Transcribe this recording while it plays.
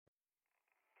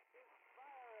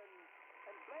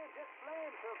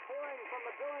pouring from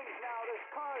the buildings now. There's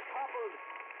cars toppled,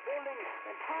 buildings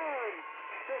entire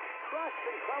just crushed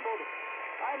and crumbled.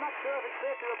 I'm not sure if it's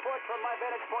safe to report from my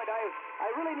vantage point.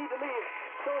 I really need to leave.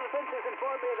 Civil Defense has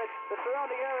informed me that the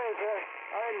surrounding areas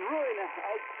are in ruin.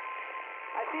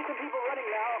 I see some people running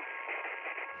now.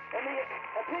 In the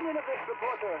opinion of this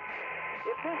reporter,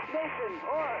 if this nation,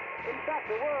 or in fact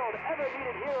the world, ever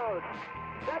needed heroes,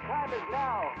 that time is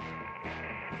now.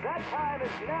 That time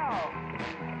is now.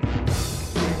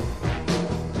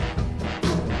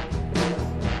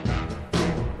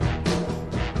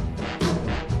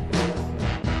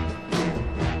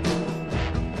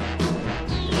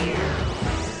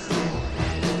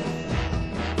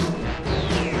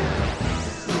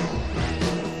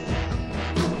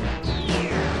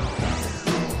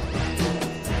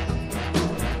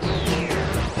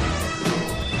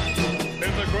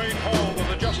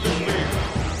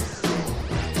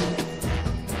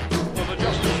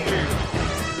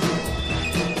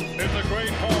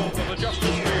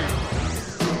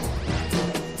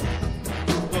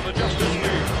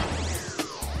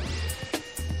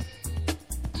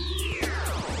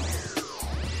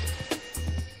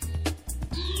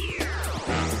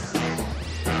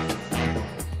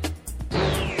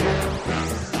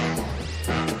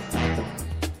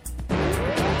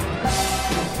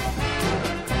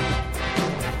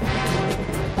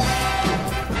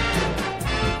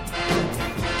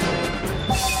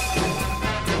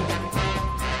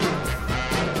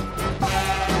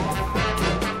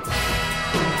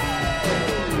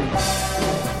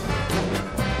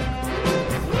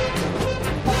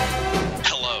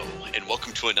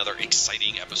 Another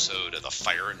exciting episode of the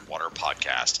Fire and Water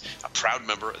Podcast, a proud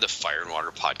member of the Fire and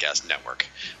Water Podcast Network.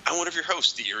 I'm one of your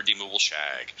hosts, the Irredeemable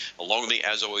Shag. Along with me,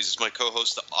 as always, is my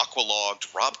co-host, the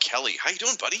Aqualogged Rob Kelly. How you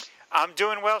doing, buddy? I'm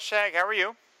doing well, Shag. How are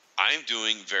you? I'm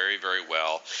doing very, very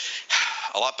well.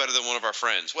 A lot better than one of our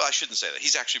friends. Well, I shouldn't say that.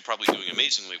 He's actually probably doing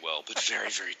amazingly well, but very,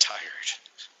 very tired.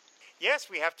 Yes,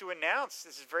 we have to announce.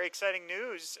 This is very exciting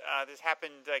news. This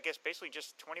happened, I guess, basically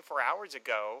just 24 hours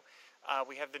ago.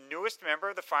 We have the newest member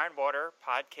of the Fire and Water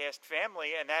podcast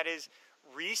family, and that is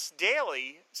Reese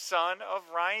Daly, son of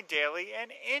Ryan Daly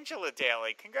and Angela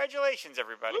Daly. Congratulations,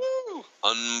 everybody. Woo!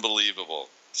 Unbelievable.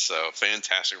 So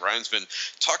fantastic. Ryan's been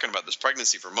talking about this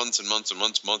pregnancy for months and months and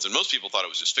months, and most people thought it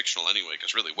was just fictional anyway,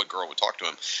 because really, what girl would talk to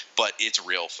him? But it's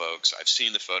real, folks. I've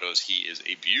seen the photos. He is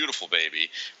a beautiful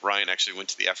baby. Ryan actually went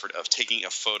to the effort of taking a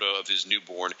photo of his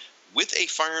newborn with a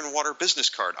Fire and Water business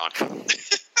card on him.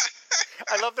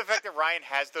 I love the fact that Ryan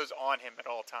has those on him at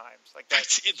all times. Like that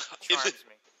charms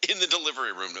me. In the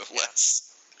delivery room, no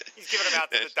less. He's giving them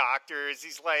out to the doctors.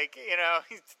 He's like,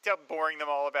 he's boring them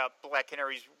all about Black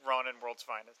Canary's run and World's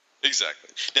Finest.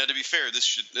 Exactly. Now, to be fair,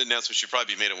 this announcement should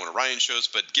probably be made on one of Ryan's shows,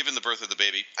 but given the birth of the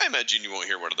baby, I imagine you won't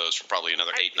hear one of those for probably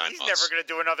another 8-9 months. He's never going to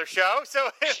do another show, so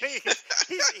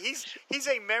he's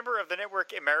a member of the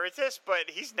network emeritus, but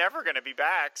he's never going to be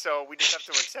back, so we just have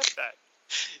to accept that.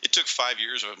 It took 5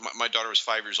 years. My daughter was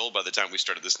 5 years old by the time we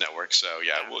started this network, so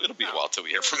well, it'll be a while till we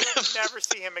hear from him. We'll never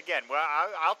see him again. Well,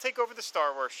 I'll take over the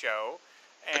Star Wars show,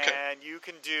 and you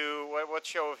can do what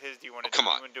show of his do you want to do? Come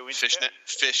on,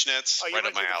 Fishnets, right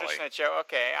up my alley. Fishnet show?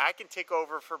 Okay, I can take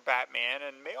over for Batman,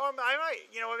 and I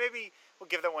might, maybe we'll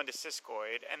give that one to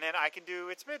Siskoid, and then I can do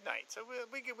It's Midnight. So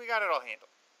we got it all handled.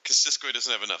 Because Siskoid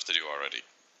doesn't have enough to do already.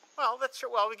 Well, that's true.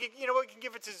 Well, we can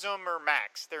give it to Zoom or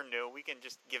Max. They're new. We can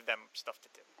just give them stuff to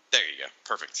do. There you go.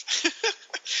 Perfect.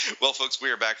 Well, folks,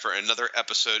 we are back for another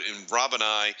episode, and Rob and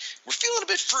I, we're feeling a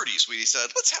bit fruity, so we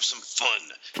said, let's have some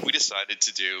fun. We decided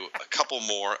to do a couple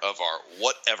more of our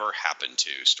Whatever Happened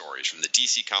To stories from the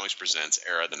DC Comics Presents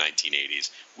era of the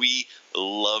 1980s. We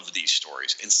love these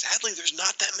stories, and sadly, there's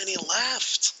not that many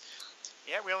left.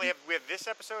 Yeah, we have this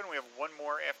episode, and we have one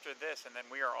more after this, and then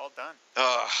we are all done.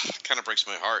 Kind of breaks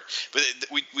my heart. But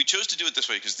we chose to do it this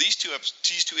way because these two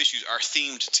issues are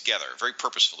themed together very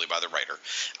purposefully by the writer.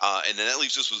 And then that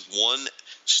leaves us with one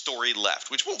story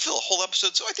left, which won't fill a whole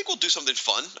episode, so I think we'll do something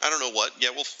fun. I don't know what.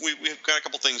 Yeah, we've got a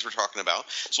couple things we're talking about.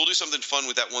 So we'll do something fun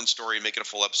with that one story, make it a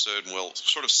full episode, and we'll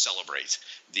sort of celebrate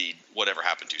the Whatever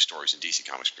Happened To stories in DC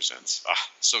Comics Presents.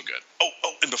 So good.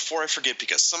 Oh, and before I forget,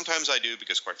 because sometimes I do,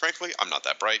 because quite frankly, I'm not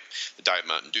that bright. The Diet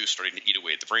Mountain Dew is starting to eat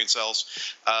away at the brain cells.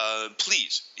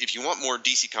 Please, if you want more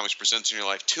DC Comics Presents in your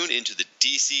life, tune into the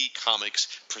DC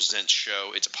Comics Presents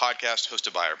show. It's a podcast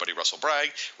hosted by our buddy Russell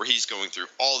Bragg, where he's going through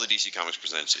all the DC Comics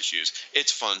Presents issues.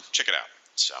 It's fun. Check it out.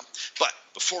 So, but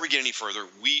before we get any further,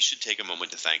 we should take a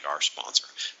moment to thank our sponsor.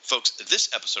 Folks, this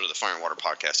episode of the Fire and Water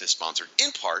Podcast is sponsored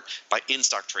in part by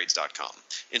InStockTrades.com.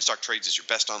 InStock Trades is your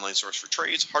best online source for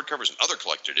trades, hardcovers, and other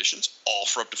collected editions, all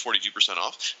for up to 42%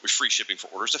 off, with free shipping for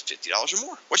orders of $50 or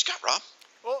more. What you got, Rob?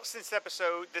 Well, since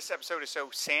this episode is so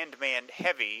Sandman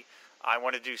heavy, I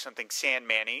want to do something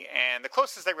Sandman-y, and the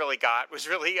closest I really got was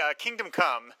really Kingdom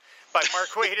Come by Mark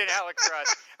Waid and Alex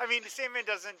Ross. I mean, Sandman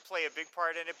doesn't play a big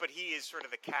part in it, but he is sort of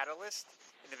the catalyst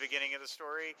in the beginning of the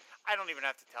story. I don't even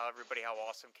have to tell everybody how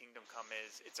awesome Kingdom Come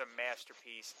is. It's a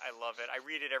masterpiece. I love it. I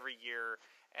read it every year,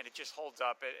 and it just holds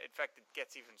up. In fact, it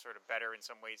gets even sort of better in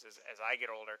some ways as I get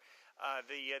older.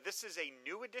 This is a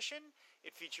new edition.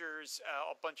 It features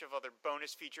a bunch of other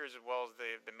bonus features as well as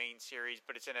the main series,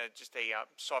 but it's in just a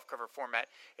softcover format.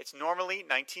 It's normally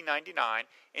 $19.99.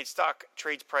 In stock,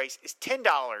 trades price is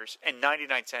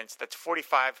 $10.99. That's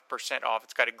 45% off.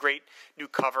 It's got a great new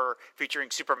cover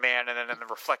featuring Superman, and then in the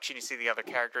reflection you see the other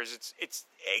characters. It's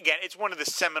one of the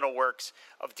seminal works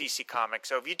of DC Comics.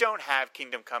 So if you don't have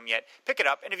Kingdom Come yet, pick it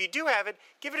up, and if you do have it,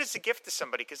 give it as a gift to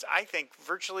somebody, because I think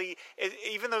virtually,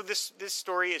 even though this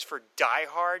story is for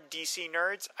diehard DC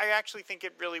nerds, I actually think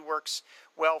it really works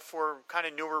well for kind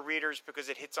of newer readers because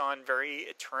it hits on very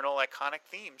eternal, iconic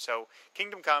themes. So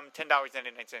Kingdom Come,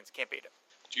 $10.99, can't beat it.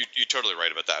 You're totally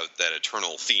right about that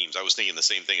eternal themes. I was thinking the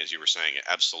same thing as you were saying.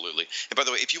 Absolutely. And by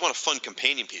the way, if you want a fun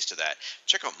companion piece to that,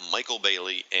 check out Michael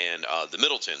Bailey and the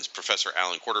Middletons, Professor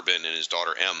Alan Quarterbin and his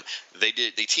daughter Em.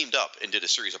 They teamed up and did a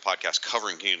series of podcasts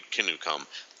covering Kingdom Come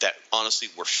that honestly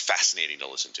were fascinating to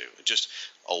listen to. Just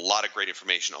a lot of great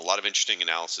information, a lot of interesting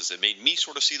analysis that made me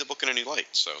sort of see the book in a new light.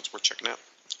 So it's worth checking out.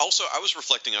 Also, I was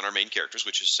reflecting on our main characters,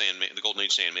 which is Sandman, the Golden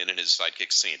Age Sandman, and his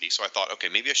sidekick Sandy. So I thought, okay,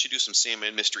 maybe I should do some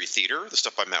Sandman Mystery Theater, the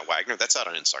stuff by Matt Wagner. That's out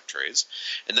on InStock Trades.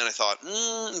 And then I thought,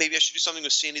 maybe I should do something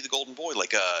with Sandy the Golden Boy,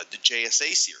 like the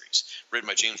JSA series, written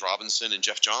by James Robinson and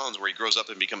Jeff Johns, where he grows up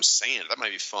and becomes Sand. That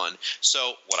might be fun.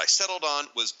 So what I settled on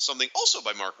was something also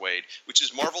by Mark Waid, which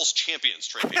is Marvel's Champions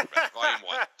trade paperback, Volume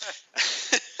 1.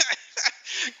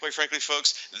 Quite frankly,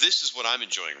 folks, this is what I'm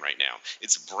enjoying right now.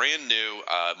 It's brand new.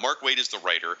 Mark Waid is the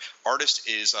writer. Artist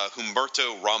is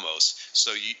Humberto Ramos.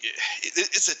 So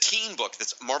it's a teen book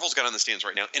that Marvel's got on the stands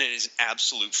right now, and it is an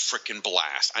absolute freaking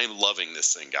blast. I'm loving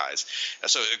this thing, guys.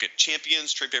 So, again,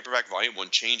 Champions, trade paperback, Volume 1,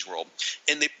 Change World.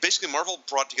 And Marvel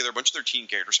brought together a bunch of their teen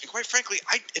characters. And quite frankly,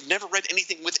 I have never read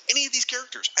anything with any of these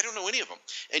characters. I don't know any of them.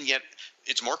 And yet,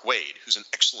 it's Mark Waid, who's an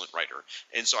excellent writer.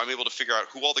 And so I'm able to figure out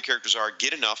who all the characters are,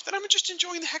 get enough, that I'm just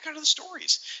enjoying the heck out of the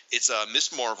stories. It's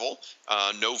Miss Marvel,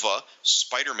 Nova,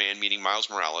 Spider-Man meeting Miles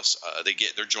Morales.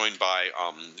 They're joined by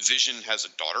Vision has a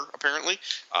daughter, apparently.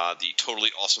 The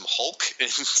totally awesome Hulk and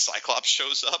Cyclops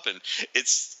shows up, and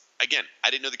it's, again,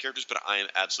 I didn't know the characters, but I am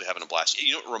absolutely having a blast.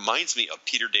 You know, it reminds me of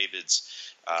Peter David's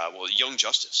Young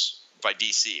Justice by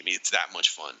DC. I mean, it's that much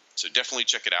fun. So definitely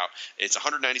check it out. It's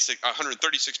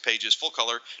 136 pages, full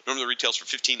color. Normally retails for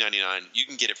 $15.99. You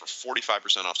can get it for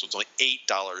 45% off, so it's only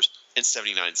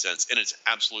 $8.79, and it's an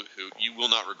absolute hoot. You will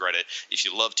not regret it. If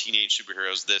you love teenage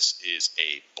superheroes, this is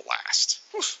a blast.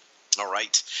 Oof. All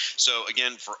right. So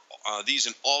again, for these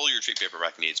and all your trade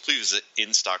paperback needs, please visit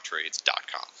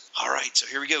InStockTrades.com. All right. So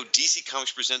here we go. DC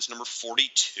Comics presents number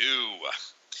 42.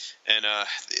 And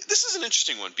this is an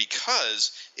interesting one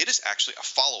because it is actually a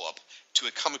follow-up to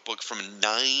a comic book from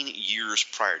 9 years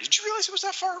prior. Did you realize it was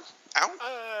that far out?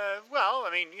 Well,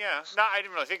 I mean, yeah. No, I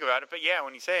didn't really think about it, but yeah,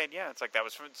 when you say it, yeah, it's like that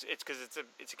was it's because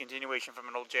it's a continuation from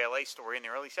an old JLA story in the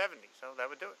early 70s, so that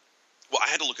would do it. Well, I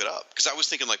had to look it up because I was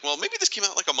thinking like, well, maybe this came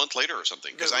out like a month later or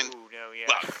something. Yeah.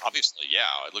 Well, obviously, yeah.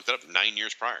 I looked it up 9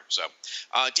 years prior. So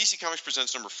DC Comics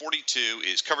Presents number 42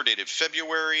 is cover dated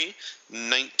February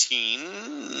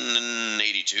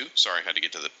 1982. Sorry, I had to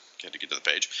get to the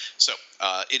page. So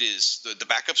it is the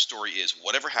backup story is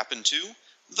Whatever Happened to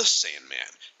the Sandman,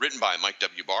 written by Mike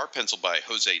W. Barr, penciled by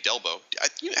Jose Delbo.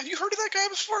 Have you heard of that guy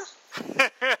before?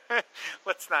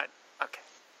 Let's not. Okay.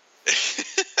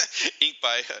 Inked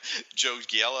by Joe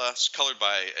Giella, colored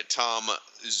by Tom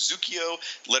Zucchio,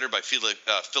 lettered by Philip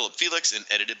Felix, and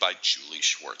edited by Julie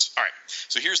Schwartz. All right,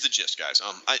 so here's the gist, guys.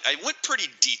 I went pretty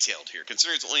detailed here.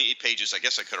 Considering it's only 8 pages, I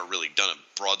guess I could have really done a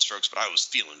broad strokes, but I was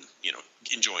feeling,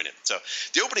 enjoying it. So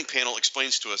the opening panel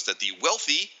explains to us that the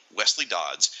wealthy Wesley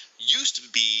Dodds used to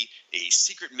be a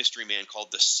secret mystery man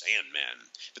called the Sandman.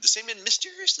 But the Sandman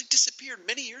mysteriously disappeared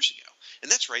many years ago.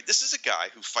 And that's right, this is a guy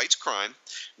who fights crime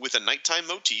with a nighttime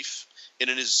motif, and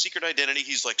in his secret identity,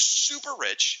 he's like super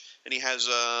rich, and he has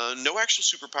no actual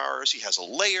superpowers. He has a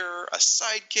lair, a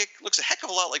sidekick, looks a heck of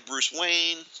a lot like Bruce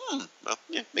Wayne. Well,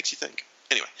 yeah, makes you think.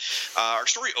 Anyway, our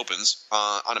story opens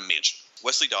on a mansion.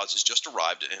 Wesley Dodds has just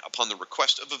arrived upon the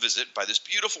request of a visit by this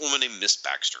beautiful woman named Miss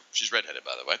Baxter. She's redheaded,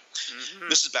 by the way.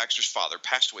 Mm-hmm. Mrs. Baxter's father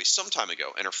passed away some time ago,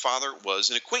 and her father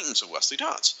was an acquaintance of Wesley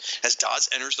Dodds. As Dodds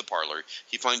enters the parlor,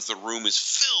 he finds the room is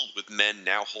filled with men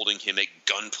now holding him at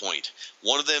gunpoint.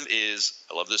 One of them is,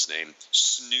 I love this name,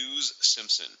 Snooze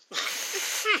Simpson.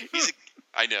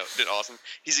 I know, isn't it awesome?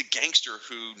 He's a gangster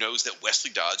who knows that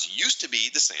Wesley Dodds used to be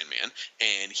the Sandman,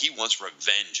 and he wants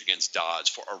revenge against Dodds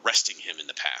for arresting him in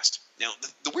the past. Now,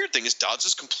 the weird thing is Dodds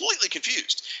is completely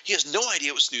confused. He has no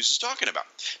idea what Snooze is talking about.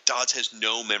 Dodds has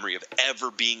no memory of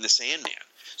ever being the Sandman.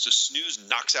 So Snooze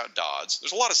knocks out Dodds.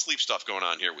 There's a lot of sleep stuff going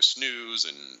on here with Snooze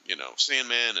and,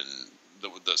 Sandman and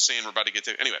the sand we're about to get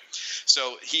to. Anyway,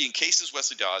 so he encases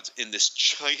Wesley Dodds in this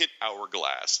giant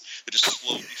hourglass that is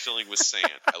slowly filling with sand.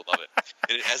 I love it.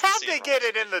 And how'd they get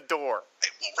it in the door?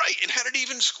 Well, right. And how did he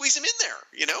even squeeze him in there?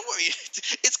 I mean,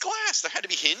 it's glass. There had to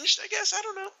be hinged, I guess. I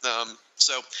don't know.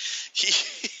 So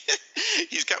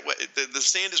he's got the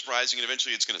sand is rising, and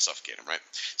eventually it's going to suffocate him, right?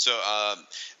 So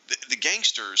the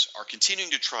gangsters are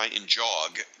continuing to try and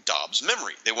jog Dobbs'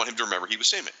 memory. They want him to remember he was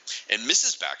Sandman. And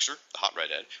Mrs. Baxter, the hot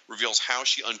redhead, reveals how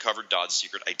she uncovered Dodd's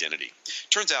secret identity.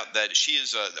 Turns out that she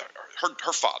is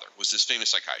her father was this famous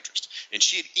psychiatrist, and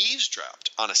she had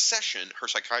eavesdropped on a session her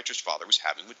psychiatrist father was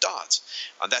having with Dodds.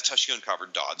 That's how she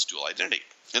uncovered Dodd's dual identity.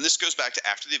 And this goes back to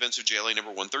after the events of JLA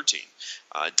number 113.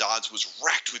 Dodds was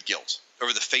racked with guilt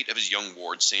over the fate of his young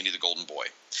ward, Sandy the Golden Boy.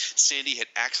 Sandy had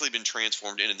actually been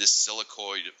transformed into this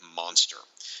silicoid monster.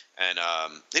 And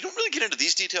they don't really get into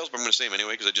these details, but I'm going to say them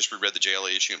anyway because I just reread the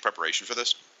JLA issue in preparation for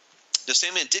this. The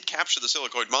Sandman did capture the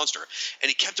silicoid monster, and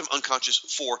he kept him unconscious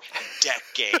for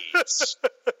decades.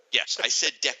 Yes, I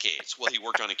said decades while he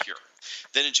worked on a cure.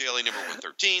 Then in JLA number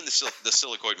 113, the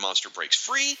silicoid monster breaks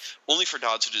free, only for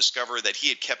Dodds to discover that he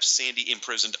had kept Sandy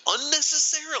imprisoned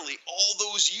unnecessarily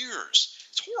all those years.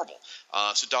 It's horrible.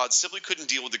 So Dodds simply couldn't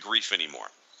deal with the grief anymore.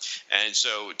 And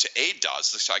so to aid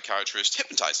Dodds, the psychiatrist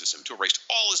hypnotizes him to erase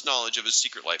all his knowledge of his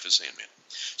secret life as Sandman.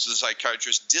 So the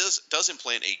psychiatrist does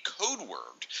implant a code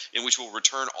word in which will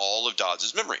return all of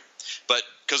Dodds' memory. But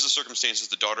because of the circumstances,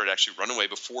 the daughter had actually run away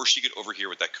before she could overhear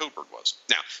what that code word was.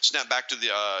 Now, snap back to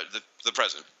the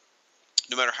present.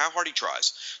 No matter how hard he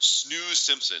tries, Snooze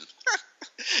Simpson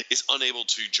is unable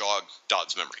to jog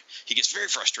Dodds' memory. He gets very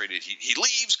frustrated. He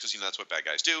leaves because that's what bad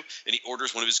guys do, and he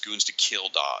orders one of his goons to kill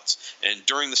Dodds. And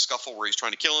during the scuffle where he's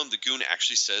trying to kill him, the goon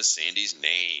actually says Sandy's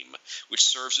name, which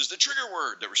serves as the trigger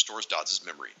word that restores Dodds'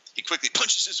 memory. He quickly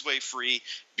punches his way free,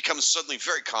 becomes suddenly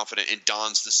very confident, and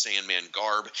dons the Sandman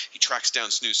garb. He tracks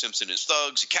down Snooze Simpson and his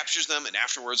thugs, he captures them, and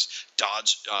afterwards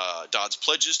Dodds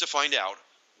pledges to find out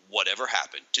whatever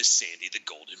happened to Sandy the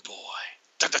Golden Boy.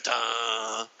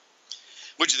 Da-da-da!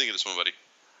 What'd you think of this one, buddy?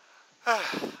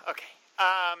 Okay.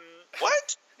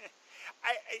 What?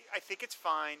 I think it's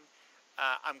fine.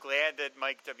 I'm glad that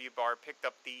Mike W. Barr picked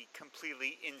up the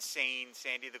completely insane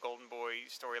Sandy the Golden Boy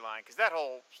storyline, because that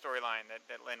whole storyline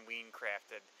that Len Wein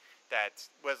crafted, that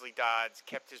Wesley Dodds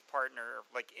kept his partner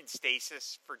in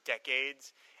stasis for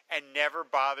decades and never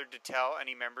bothered to tell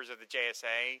any members of the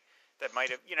JSA that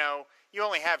might have, you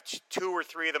only have 2 or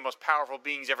 3 of the most powerful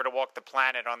beings ever to walk the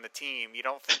planet on the team. You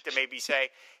don't think to maybe say,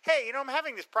 hey, I'm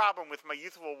having this problem with my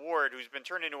youthful ward who's been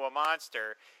turned into a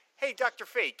monster. Hey, Dr.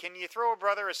 Fate, can you throw a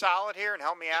brother a solid here and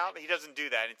help me out? He doesn't do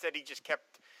that. Instead, he just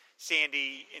kept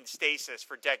Sandy in stasis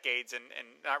for decades and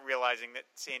not realizing that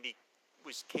Sandy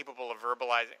was capable of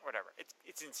verbalizing, whatever.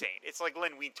 It's insane. It's like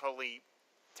Len Wein totally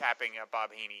tapping a Bob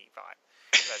Haney vibe.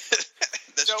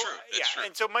 That's true. True.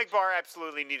 And so Mike Barr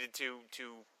absolutely needed to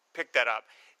pick that up.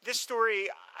 This story,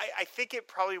 I think it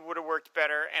probably would have worked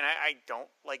better, and I don't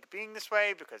like being this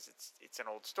way because it's an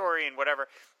old story and whatever,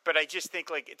 but I just think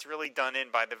it's really done in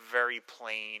by the very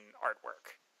plain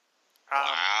artwork.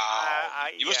 Wow.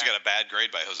 You must have got a bad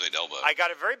grade by Jose Delbo. I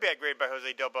got a very bad grade by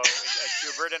Jose Delbo at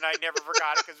Kubert, and I never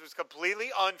forgot it because it was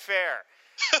completely unfair.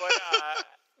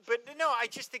 But no, I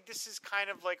just think this is kind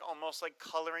of almost like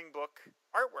coloring book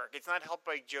artwork. It's not helped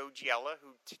by Joe Giella, who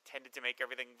tended to make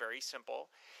everything very simple.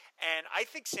 And I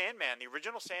think Sandman, the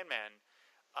original Sandman,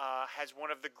 has one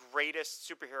of the greatest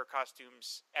superhero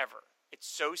costumes ever. It's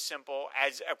so simple.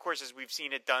 As we've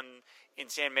seen it done in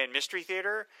Sandman Mystery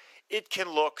Theater, it can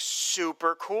look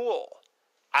super cool.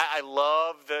 I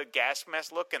love the gas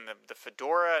mask look and the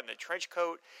fedora and the trench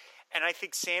coat. And I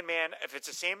think Sandman, if it's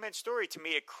a Sandman story, to me,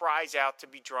 it cries out to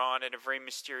be drawn in a very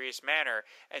mysterious manner.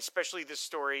 And especially this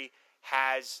story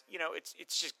has,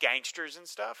 it's just gangsters and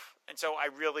stuff. And so I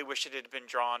really wish it had been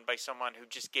drawn by someone who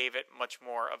just gave it much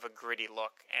more of a gritty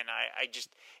look. And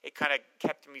it kind of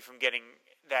kept me from getting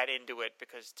that into it,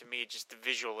 because to me, just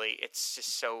visually, it's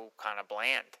just so kind of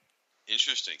bland.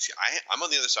 Interesting. See, I'm on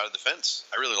the other side of the fence.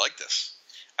 I really like this.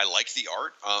 I like the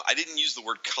art. I didn't use the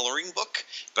word coloring book,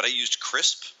 but I used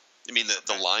crisp. I mean,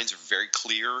 the lines are very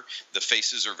clear. The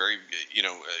faces are very,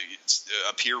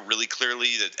 appear really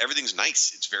clearly. That everything's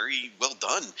nice. It's very well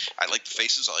done. I like the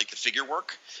faces. I like the figure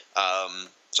work.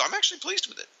 So I'm actually pleased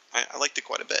with it. I liked it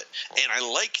quite a bit. And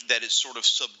I like that it's sort of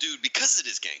subdued because it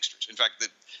is gangsters. In fact,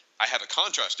 I have a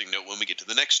contrasting note when we get to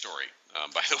the next story,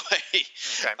 by the way.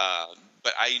 Okay.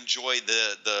 But I enjoy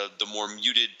the more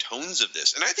muted tones of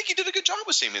this. And I think he did a good job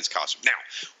with Sandman's costume.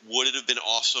 Now, would it have been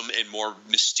awesome and more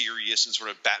mysterious and sort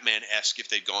of Batman-esque if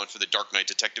they'd gone for the Dark Knight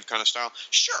detective kind of style?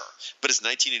 Sure. But it's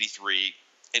 1983,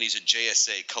 and he's a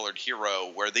JSA colored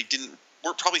hero where they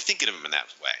weren't probably thinking of him in that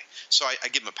way. So I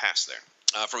give him a pass there.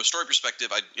 From a story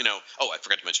perspective, I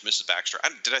forgot to mention Mrs. Baxter.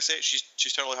 Did I say it?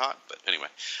 She's totally hot. But anyway,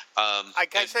 I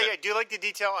gotta say, I do like the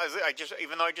detail.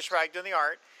 Even though I just ragged on the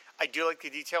art, I do like the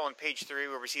detail on page 3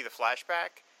 where we see the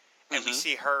flashback and we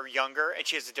see her younger and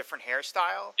she has a different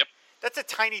hairstyle. Yep. That's a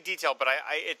tiny detail, but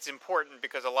it's important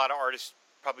because a lot of artists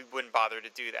probably wouldn't bother to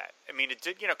do that. I mean,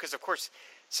 because of course,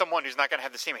 someone who's not going to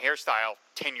have the same hairstyle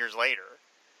 10 years later.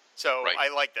 So right. I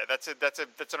like that. That's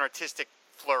an artistic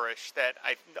flourish that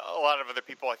a lot of other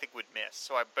people I think would miss.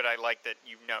 So but I like that,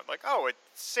 oh, it's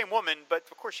the same woman, but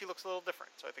of course she looks a little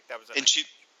different. So I think that was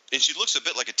she looks a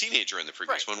bit like a teenager in the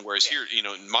previous one, whereas here,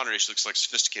 in modern day she looks like a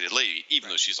sophisticated lady, even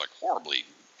though she's like horribly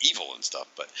evil and stuff.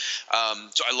 But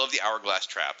so I love the hourglass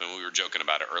trap, and we were joking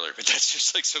about it earlier, but that's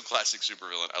just like so classic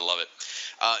supervillain. I love it.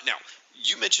 Now,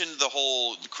 you mentioned the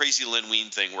whole crazy Len Wein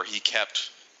thing where he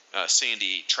kept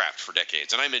Sandy trapped for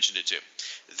decades, and I mentioned it too.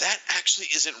 That actually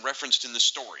isn't referenced in the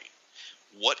story.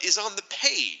 What is on the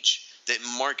page that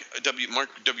Mark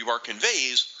W. R.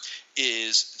 conveys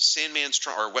is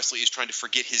Wesley is trying to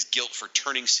forget his guilt for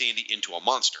turning Sandy into a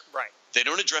monster. Right. They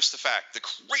don't address the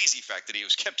crazy fact that he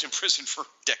was kept in prison for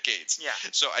decades. Yeah.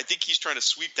 So I think he's trying to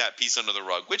sweep that piece under the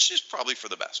rug, which is probably for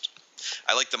the best.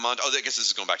 I like the montage. Oh, I guess this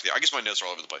is going back to I guess my notes are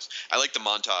all over the place. I like the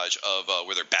montage of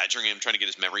where they're badgering him, trying to get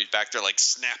his memories back. They're like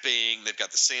snapping. They've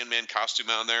got the Sandman costume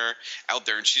out there,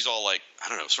 and she's all like, I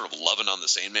don't know, sort of loving on the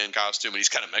Sandman costume, and he's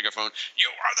got a megaphone. You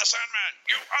are the Sandman.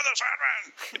 You are the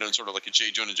Sandman. Sort of like a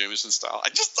J. Jonah Jameson style.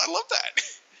 I love that.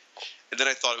 And then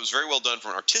I thought it was very well done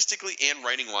from artistically and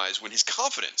writing-wise when his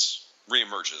confidence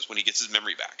reemerges, when he gets his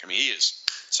memory back. I mean, he is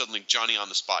suddenly Johnny on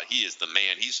the spot. He is the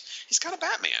man. He's kind of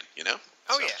Batman,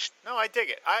 Oh, so. Yeah. No, I dig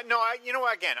it.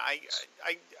 Again,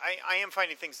 I am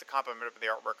finding things to compliment the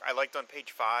artwork. I liked on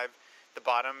page 5 the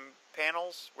bottom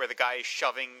panels where the guy is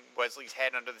shoving Wesley's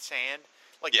head under the sand.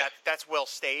 That's well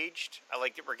staged. I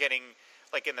like that we're getting...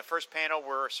 Like in the first panel,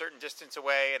 we're a certain distance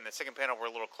away, and the second panel we're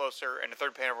a little closer, and the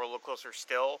third panel we're a little closer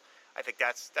still. I think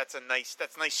that's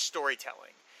nice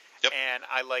storytelling. Yep. And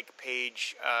I like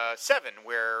page 7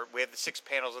 where we have the 6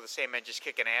 panels of the Sandman just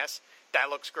kicking ass. That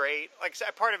looks great. Like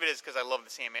part of it is because I love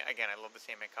the Sandman. Again, I love the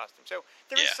Sandman costume. So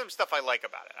there is some stuff I like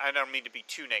about it. I don't mean to be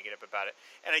too negative about it.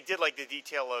 And I did like the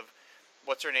detail of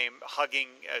what's her name hugging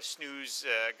a snooze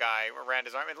guy around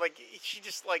his arm, and like she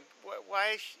just like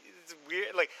why is she, it's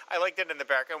weird. Like I like that in the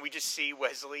background we just see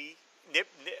Wesley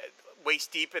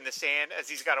waist deep in the sand as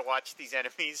he's got to watch these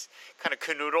enemies kind of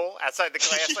canoodle outside the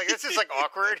glass. Like it's just like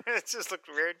awkward. It just looked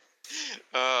weird.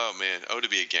 Oh man, to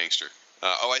be a gangster.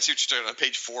 I see what you're talking on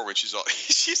page 4 when she's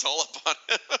all up on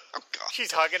him. Oh god.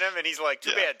 She's hugging him and he's like,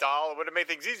 "Too bad, doll. It would have made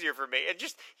things easier for me." And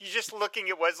you're just looking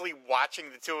at Wesley watching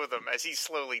the two of them as he's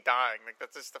slowly dying. Like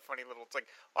that's just a funny little. It's like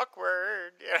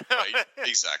awkward. Right.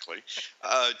 Exactly.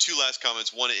 2 last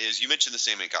comments. One is you mentioned the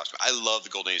Sandman costume. I love the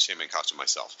Golden Age Sandman costume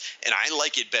myself, and I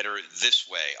like it better this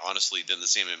way, honestly, than the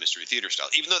Sandman Mystery Theater style.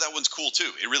 Even though that one's cool too.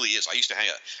 It really is. I used to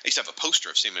have a poster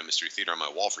of Sandman Mystery Theater on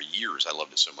my wall for years. I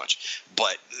loved it so much.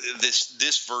 But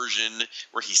this version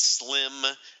where he's slim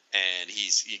and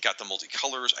he got the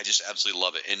multicolors, I just absolutely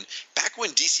love it. And back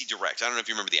when DC Direct, I don't know if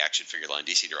you remember the action figure line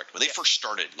DC Direct, when they first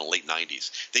started in the late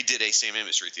 90s, they did a Sandman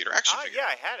Mystery Theater action figure. Yeah,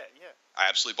 I had it, yeah. I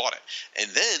absolutely bought it. And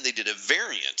then they did a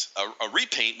variant, a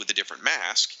repaint with a different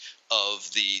mask of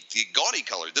the gaudy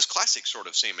color, this classic sort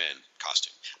of Sandman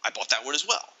costume. I bought that one as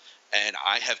well. And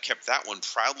I have kept that one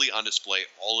proudly on display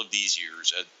all of these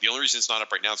years. The only reason it's not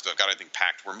up right now is because I've got everything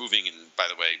packed. We're moving, and by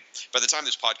the way, by the time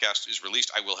this podcast is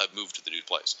released, I will have moved to the new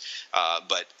place.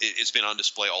 But it's been on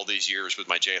display all these years with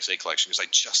my JSA collection because I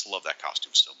just love that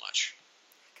costume so much.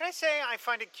 Can I say I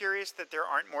find it curious that there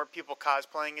aren't more people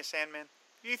cosplaying as Sandman?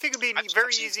 You think it would be a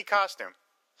very easy costume?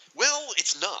 Well,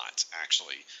 it's not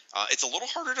actually. It's a little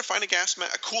harder to find a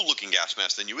cool-looking gas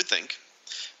mask than you would think.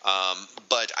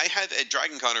 But I have at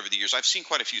Dragon Con over the years, I've seen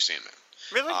quite a few Sandmen.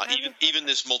 Really? Even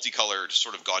this multicolored,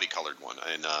 sort of gaudy colored one,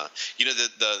 and I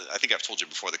think I've told you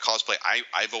before, the cosplay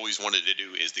I've always wanted to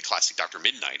do is the classic Dr.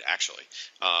 Midnight, actually,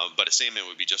 but a Sandman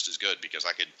would be just as good because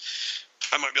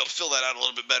I might be able to fill that out a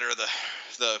little bit better,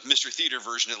 the Mystery Theater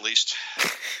version at least.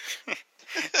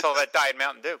 It's all that Diet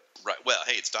Mountain Dew. Right. Well,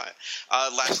 hey, it's diet.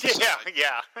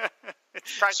 Yeah.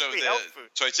 It's practically health food.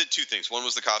 So I said two things. One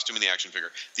was the costume and the action figure.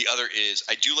 The other is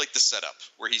I do like the setup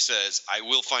where he says, "I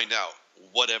will find out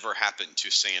whatever happened to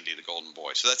Sandy, the Golden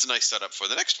Boy." So that's a nice setup for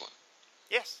the next one.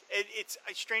 Yes, it's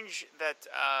strange that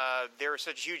there is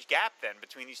such a huge gap then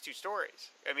between these two stories.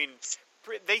 I mean,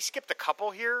 they skipped a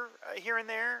couple here and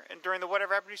there, and during the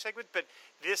Whatever Happened to segment, but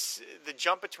the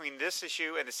jump between this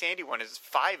issue and the Sandy one is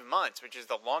 5 months, which is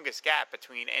the longest gap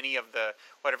between any of the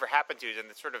Whatever Happened to, and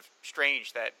it's sort of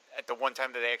strange that at the one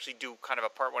time that they actually do kind of a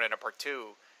part 1 and a part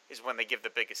 2 is when they give the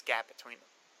biggest gap between them.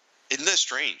 Isn't that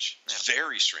strange? It's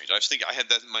very strange. I had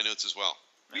that in my notes as well.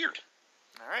 Weird.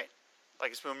 All right. I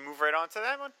guess we'll move right on to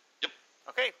that one. Yep.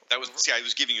 Okay. I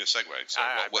was giving you a segue. So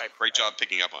great job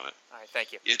picking up on it. All right,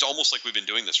 thank you. It's almost like we've been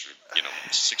doing this for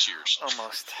 6 years.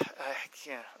 Almost.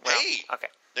 Yeah. Well, hey. Okay.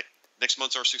 Next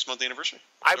month's our 6-month anniversary.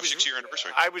 6-year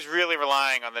anniversary. I was really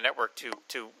relying on the network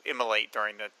to immolate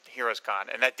during the Heroes Con,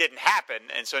 and that didn't happen,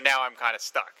 and so now I'm kind of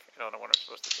stuck. I don't know what I'm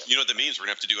supposed to do. You know what that means? We're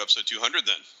going to have to do episode 200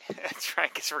 then. That's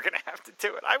right, because we're going to have to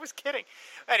do it. I was kidding.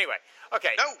 Anyway,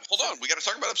 okay. No, hold on. We got to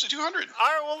talk about episode 200. All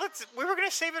right, well, we were going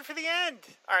to save it for the end.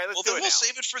 All right, let's do it now. We'll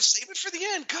save it for the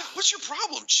end. God, what's your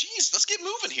problem? Jeez, let's get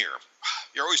moving here.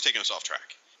 You're always taking us off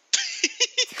track.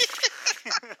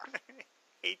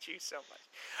 I hate you so much.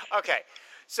 Okay.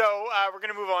 So we're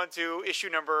going to move on to issue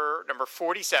number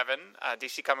 47.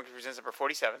 DC Comics presents number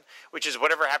 47, which is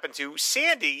Whatever Happened to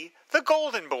Sandy, the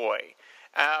Golden Boy.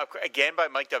 Again by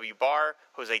Mike W. Barr,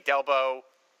 Jose Delbo.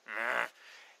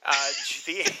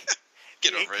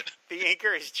 Get over it. The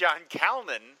inker is John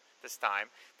Calnan this time.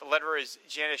 The letterer is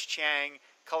Janice Chang,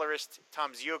 colorist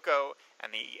Tom Ziuko,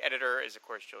 and the editor is, of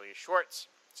course, Julia Schwartz.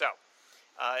 So,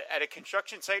 at a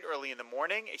construction site early in the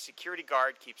morning, a security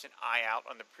guard keeps an eye out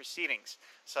on the proceedings.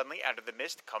 Suddenly, out of the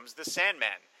mist comes the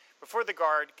Sandman. Before the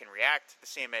guard can react, the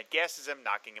Sandman gasses him,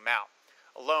 knocking him out.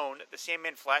 Alone, the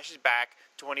Sandman flashes back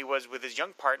to when he was with his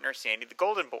young partner, Sandy the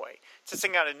Golden Boy,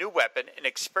 testing out a new weapon, an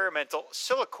experimental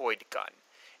silicoid gun.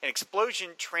 An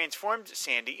explosion transformed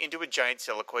Sandy into a giant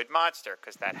silicoid monster,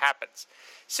 because that happens.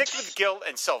 Sick with guilt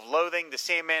and self-loathing, the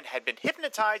Sandman had been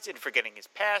hypnotized into forgetting his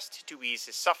past to ease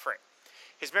his suffering.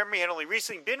 His memory had only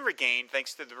recently been regained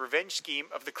thanks to the revenge scheme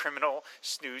of the criminal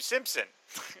Snooze Simpson.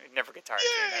 Never get tired of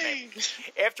saying that name.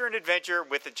 After an adventure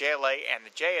with the JLA and the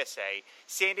JSA,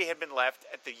 Sandy had been left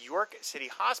at the York City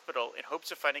Hospital in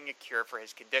hopes of finding a cure for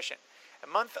his condition. A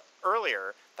month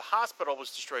earlier, the hospital was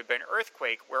destroyed by an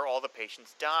earthquake where all the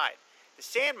patients died. The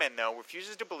Sandman, though,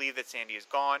 refuses to believe that Sandy is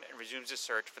gone and resumes his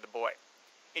search for the boy.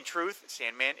 In truth,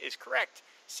 Sandman is correct.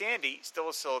 Sandy, still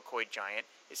a silicoid giant,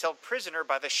 is held prisoner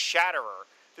by the Shatterer.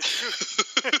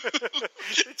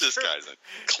 This guy's a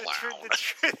clown.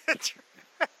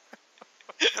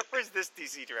 Where's this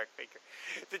DC Direct figure?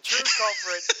 The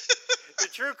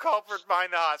true culprit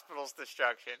behind the hospital's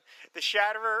destruction. The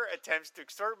Shatterer attempts to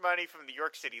extort money from the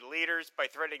York City leaders by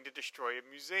threatening to destroy a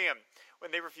museum.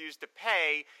 When they refuse to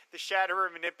pay, the Shatterer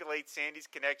manipulates Sandy's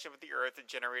connection with the Earth and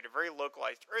generates a very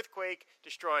localized earthquake,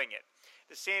 destroying it.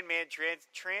 The Sandman traces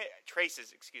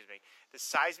the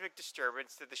seismic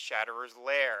disturbance to the Shatterer's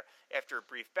lair. After a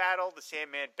brief battle, the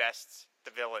Sandman bests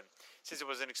the villain. Since it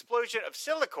was an explosion of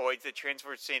silicoids that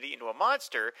transformed Sandy into a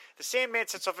monster, the Sandman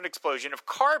sets off an explosion of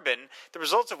carbon, the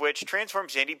results of which transform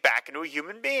Sandy back into a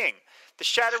human being. The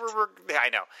Shatterer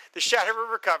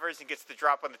recovers and gets the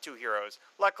drop on the two heroes.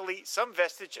 Luckily, some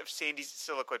vestige of Sandy's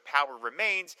silicoid power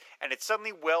remains, and it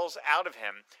suddenly wells out of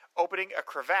him, opening a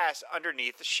crevasse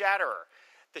underneath the Shatterer.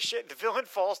 The villain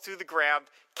falls through the ground,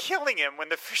 killing him when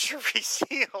the fissure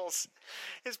reseals.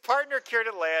 His partner cured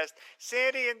at last.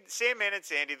 Sandman and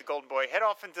Sandy, the Golden Boy, head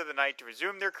off into the night to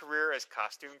resume their career as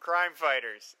costume crime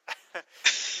fighters.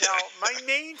 Now, my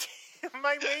main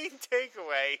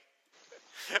takeaway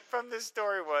from this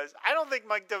story was, I don't think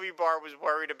Mike W. Barr was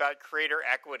worried about creator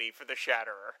equity for the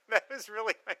Shatterer. That was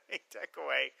really my main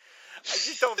takeaway. I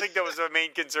just don't think that was a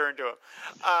main concern to him.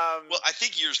 Well, I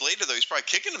think years later, though, he's probably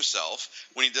kicking himself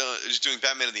when he's doing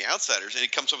Batman and the Outsiders, and he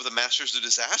comes up with the Masters of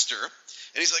Disaster,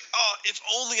 and he's like, oh, if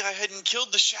only I hadn't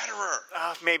killed the Shatterer.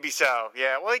 Maybe so,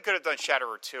 yeah. Well, he could have done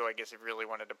Shatterer 2, I guess, if he really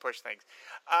wanted to push things.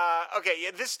 Okay, yeah,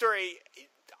 this story,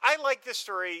 I like this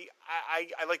story.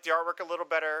 I like the artwork a little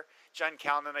better. John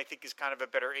Calnan, I think, is kind of a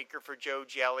better inker for Joe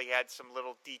Giel. He had some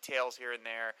little details here and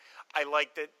there. I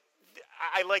like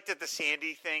that the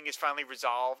Sandy thing is finally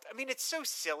resolved. I mean, it's so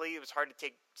silly. It was hard to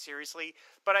take seriously.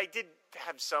 But I did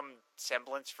have some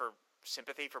semblance for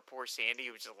sympathy for poor Sandy,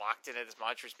 who was just locked in at his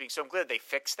monstrous being. So I'm glad they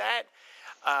fixed that.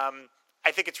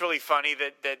 I think it's really funny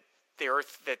that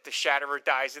the Shatterer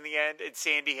dies in the end, and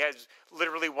Sandy has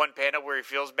literally one panel where he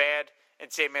feels bad,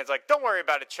 and Sandman's like, "Don't worry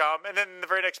about it, chum." And then in the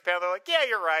very next panel, they're like, "Yeah,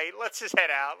 you're right. Let's just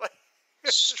head out."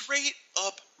 Straight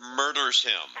up murders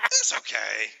him. That's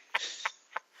okay.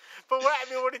 But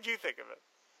what did you think of it?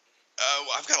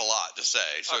 I've got a lot to say,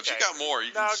 so if you got more,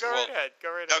 you can... No, go right ahead.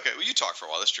 Okay, well, you talk for a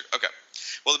while. That's true. Okay.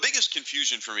 Well, the biggest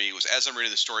confusion for me was, as I'm reading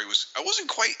the story, I wasn't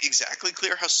quite exactly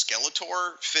clear how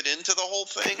Skeletor fit into the whole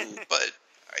thing, but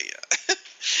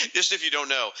just if you don't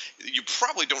know, you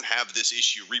probably don't have this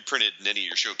issue reprinted in any of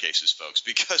your showcases, folks,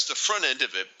 because the front end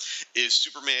of it is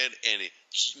Superman and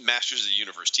Masters of the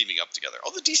Universe teaming up together.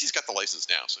 Although DC's got the license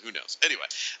now, so who knows? Anyway,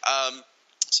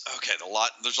 okay,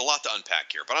 there's a lot to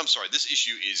unpack here, but I'm sorry, this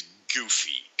issue is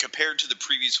goofy compared to the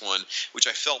previous one, which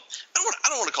I felt, I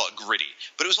don't want to call it gritty,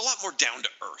 but it was a lot more down to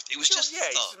earth. It was just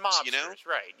thugs, you know?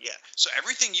 Right, yeah. So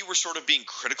everything you were sort of being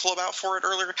critical about for it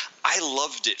earlier, I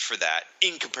loved it for that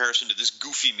in comparison to this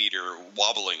goofy meter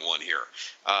wobbling one here.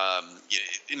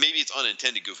 Maybe it's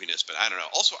unintended goofiness, but I don't know.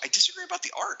 Also, I disagree about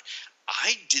the art.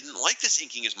 I didn't like this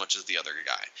inking as much as the other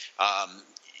guy.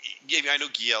 I know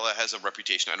Giella has a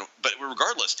reputation. But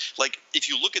regardless, like if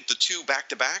you look at the two back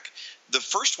to back, the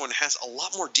first one has a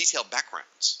lot more detailed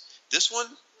backgrounds. This one,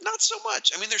 not so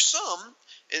much. I mean, there's some,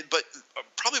 but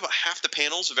probably about half the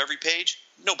panels of every page,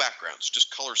 no backgrounds,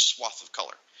 just color swath of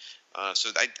color. So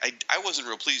I wasn't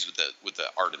real pleased with the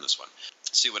art in this one.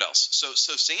 Let's see what else. So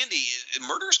Sandy,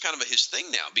 murder is kind of his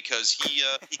thing now because he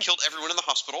killed everyone in the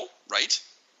hospital, right?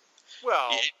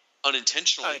 Well,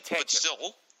 unintentionally, but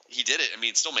still. He did it. I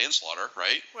mean, it's still manslaughter,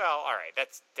 right? Well, all right.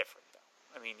 That's different,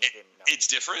 though. I mean, he didn't know. It's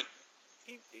different?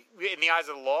 In the eyes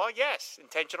of the law, yes.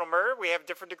 Intentional murder, we have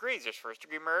different degrees. There's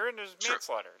first-degree murder and there's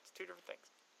manslaughter. It's two different things.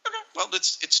 Okay. Well,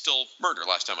 it's still murder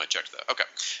last time I checked, though. Okay.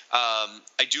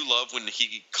 I do love when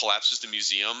he collapses the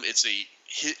museum. It's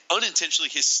unintentionally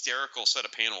hysterical set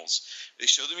of panels. They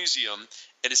show the museum,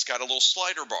 and it's got a little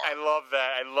slider bar. I love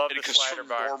that. I love the slider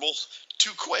bar. It goes from normal to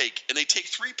Quake, and they take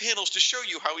 3 panels to show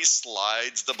you how he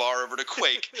slides the bar over to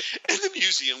Quake, and the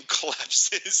museum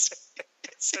collapses.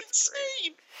 It's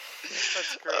insane.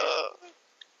 That's great.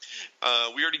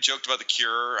 We already joked about the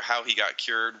cure, how he got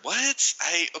cured. What?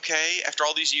 Okay, after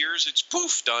all these years, it's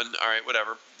poof, done. All right,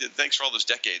 whatever. Thanks for all those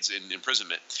decades in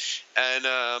imprisonment. And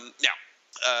now,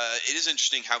 it is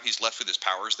interesting how he's left with his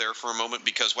powers there for a moment,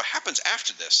 because what happens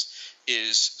after this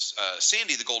is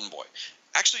Sandy, the Golden Boy,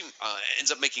 actually ends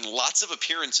up making lots of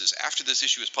appearances after this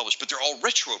issue is published, but they're all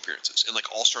retro appearances in like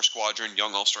All-Star Squadron,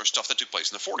 Young All-Star stuff that took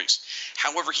place in the 40s.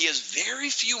 However, he has very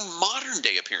few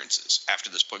modern-day appearances after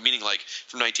this point, meaning like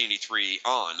from 1983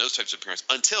 on, those types of appearances,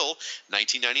 until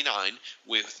 1999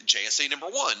 with JSA number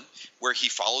 1, where he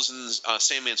follows in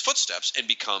Sandman's footsteps and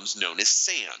becomes known as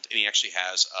Sand. And he actually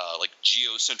has like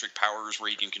geocentric powers where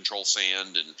he can control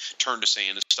sand and turn to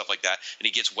sand and stuff like that. And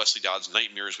he gets Wesley Dodd's night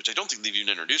mirrors, which I don't think they've even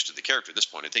introduced to the character at this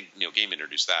point. I think Neil Gaiman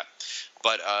introduced that.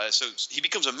 But so he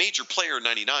becomes a major player in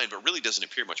 99, but really doesn't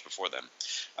appear much before then.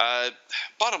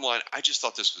 Bottom line, I just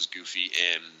thought this was goofy,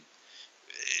 and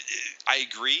I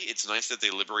agree. It's nice that they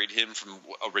liberate him from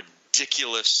a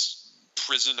ridiculous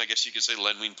prison, I guess you could say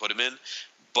Len Wein put him in,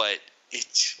 but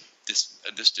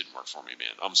this didn't work for me,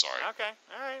 man. I'm sorry. Okay.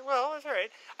 All right. Well, that's all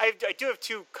right. I do have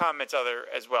 2 comments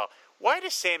as well. Why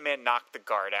does Sandman knock the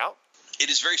guard out? It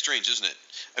is very strange, isn't it?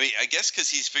 I mean, I guess because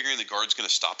he's figuring the guard's going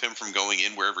to stop him from going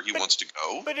in wherever he wants to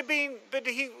go. But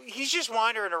he's just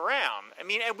wandering around. I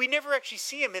mean, and we never actually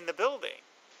see him in the building.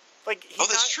 Like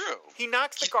that's true. He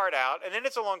knocks the guard out, and then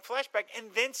it's a long flashback, and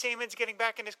then Sandman's getting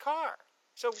back in his car.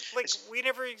 So, we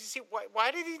never see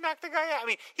why did he knock the guy out? I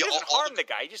mean, he doesn't harm the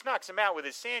guy; he just knocks him out with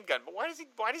his sand gun. But why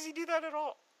does he do that at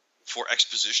all? For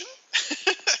exposition?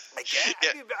 I guess.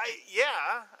 Yeah.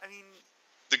 I mean.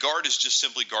 The guard is just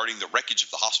simply guarding the wreckage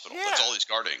of the hospital. Yeah. That's all he's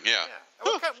guarding. Yeah.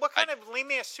 What kind of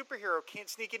lame-ass superhero can't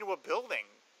sneak into a building?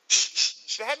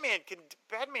 Batman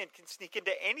can sneak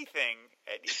into anything.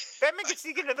 Batman can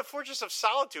sneak into the Fortress of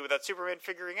Solitude without Superman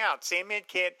figuring out. Sandman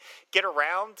can't get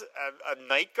around a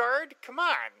night guard? Come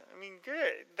on. I mean,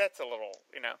 good. That's a little,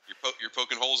 You're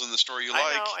poking holes in the story you like.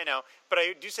 I know. But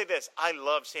I do say this. I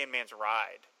love Sandman's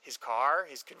ride. His car,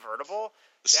 his convertible.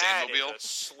 The Sandmobile? That is a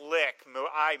slick move.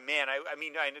 I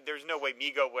mean, there's no way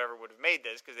Mego ever would have made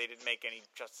this because they didn't make any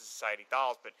Justice Society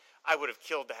dolls, but I would have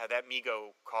killed to have that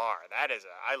Mego car.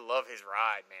 I love his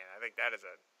ride, man. I think that is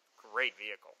a great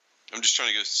vehicle. I'm just trying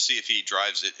to go see if he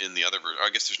drives it in the other version. I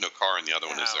guess there's no car in the other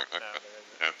one, is there? No, Okay. there isn't.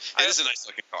 Yeah. It is a nice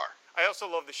looking car. I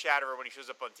also love the Shatterer when he shows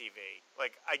up on TV.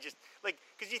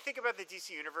 Because you think about the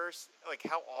DC universe, like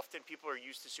how often people are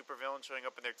used to supervillains showing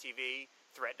up on their TV,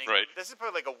 threatening. Right. This is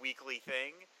probably like a weekly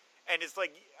thing, and it's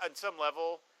like on some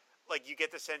level, like you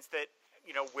get the sense that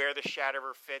where the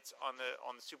Shatterer fits on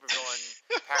the supervillain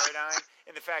paradigm,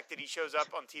 and the fact that he shows up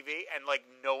on TV and like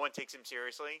no one takes him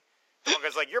seriously. The one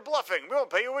guy's like, "You're bluffing. We won't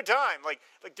pay you a dime." Like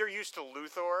they're used to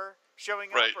Luthor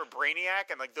showing up, or Brainiac,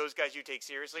 and like those guys you take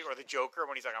seriously, or the Joker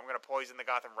when he's like, "I'm going to poison the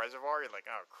Gotham Reservoir." You're like,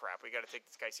 "Oh crap, we got to take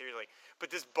this guy seriously." But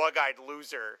this bug-eyed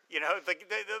loser, like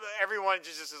everyone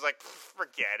just is like,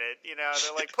 "Forget it."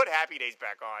 They're like, "Put Happy Days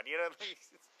back on."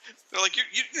 They're like,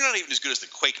 "You're not even as good as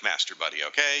the Quake Master, buddy.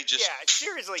 Okay, just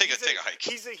seriously, take a hike."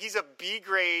 He's a B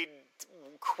grade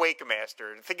Quake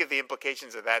Master. Think of the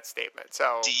implications of that statement.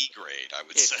 So D grade, I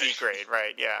would say. D grade,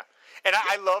 right? Yeah. And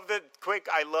I love that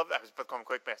I was about to call him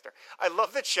Quake Master. I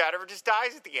love that Shatterer just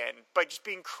dies at the end by just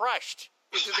being crushed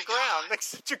into the ground. Like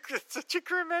such a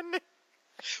grim ending.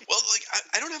 Well, like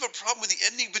I don't have a problem with the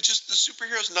ending, but just the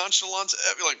superhero's nonchalance.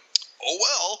 I'd be like, oh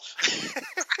well,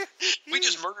 we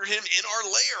just murdered him in our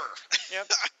lair.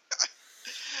 Yep.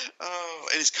 Oh,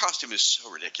 and his costume is so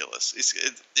ridiculous.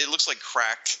 It looks like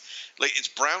cracked, like it's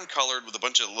brown colored with a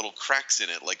bunch of little cracks in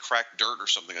it, like cracked dirt or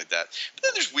something like that. But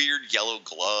then there's weird yellow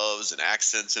gloves and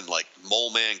accents and like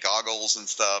mole man goggles and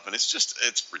stuff, and it's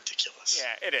ridiculous.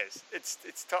 Yeah, it is.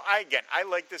 I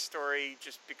like this story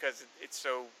just because it's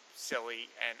so silly,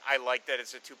 and I like that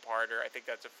it's a two-parter. I think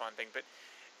that's a fun thing, but.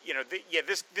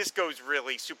 This goes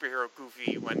really superhero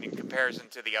goofy when in comparison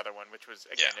to the other one, which was,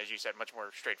 again, as you said, much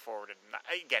more straightforward and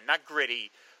not gritty,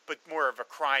 but more of a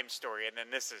crime story. And then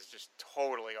this is just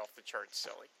totally off the charts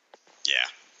silly. Yeah.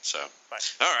 So, all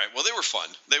right. Well, they were fun.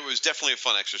 There was definitely a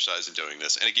fun exercise in doing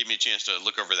this, and it gave me a chance to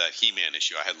look over that He-Man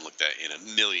issue I hadn't looked at in a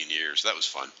million years. That was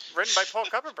fun. Written by Paul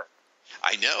Kupperberg.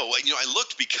 I know. I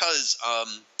looked because a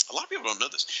lot of people don't know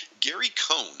this. Gary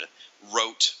Cohn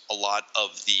wrote a lot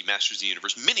of the Masters of the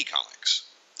Universe mini comics.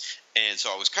 And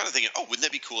so I was kind of thinking, oh, wouldn't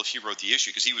that be cool if he wrote the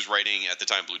issue? Because he was writing at the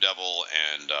time Blue Devil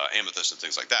and Amethyst and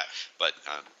things like that. But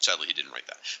sadly, he didn't write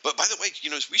that. But by the way,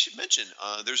 we should mention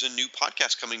there's a new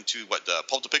podcast coming to the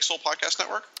Pulp to Pixel podcast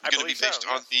network. It's going to be based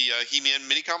on the He-Man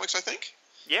mini comics, I think.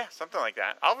 Yeah, something like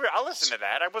that. I'll listen to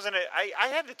that. I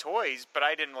had the toys, but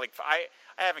I didn't I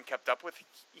haven't kept up with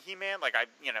He-Man.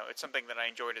 It's something that I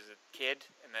enjoyed as a kid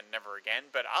and then never again.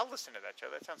 But I'll listen to that show.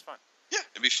 That sounds fun. Yeah,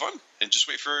 it'd be fun. And just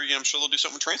wait for I'm sure they'll do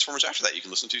something with Transformers after that. You can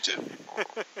listen to too.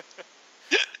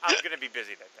 I'm going to be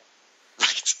busy that day.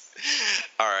 Right.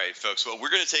 All right, folks. Well, we're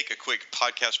going to take a quick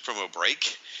podcast promo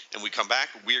break, and we come back.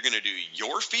 We're going to do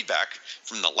your feedback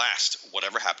from the last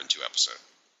Whatever Happened to episode.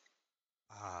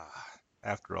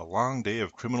 After a long day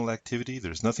of criminal activity,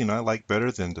 there's nothing I like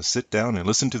better than to sit down and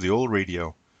listen to the old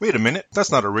radio. Wait a minute, that's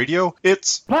not a radio,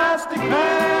 it's... Plastic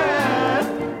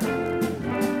Man!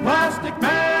 Plastic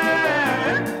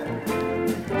Man!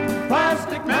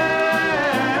 Plastic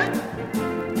Man!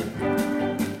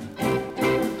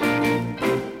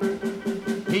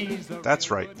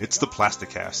 That's right, it's the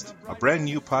Plasticast, a brand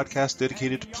new podcast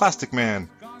dedicated to Plastic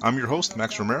Man. I'm your host,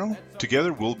 Max Romero.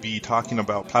 Together, we'll be talking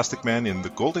about Plastic Man in the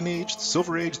Golden Age, the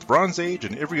Silver Age, the Bronze Age,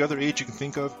 and every other age you can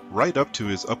think of, right up to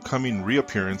his upcoming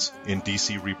reappearance in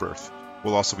DC Rebirth.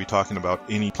 We'll also be talking about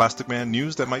any Plastic Man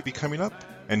news that might be coming up,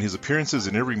 and his appearances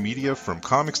in every media from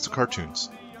comics to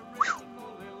cartoons. Whew.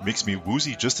 Makes me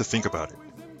woozy just to think about it.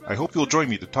 I hope you'll join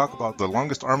me to talk about the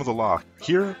longest arm of the law,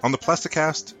 here on the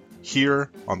Plasticast,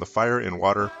 here on the Fire and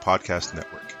Water Podcast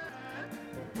Network.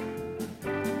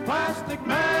 Plastic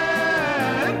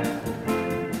Man!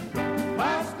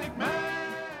 Plastic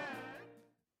Man!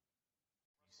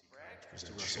 Mr.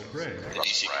 Russell Bragg. The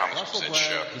DC Comics Presents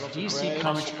Show. The DC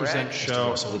Comics Presents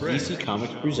Show. The DC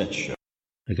Comics Presents Show.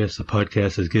 I guess the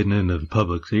podcast is getting into the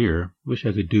public's ear. Wish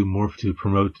I could do more to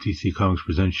promote the DC Comics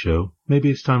Presents Show. Maybe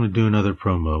it's time to do another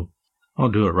promo. I'll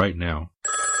do it right now.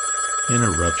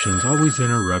 Interruptions, always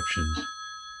interruptions.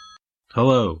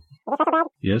 Hello.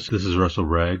 Yes, this is Russell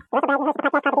Bragg.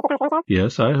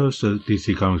 Yes, I host the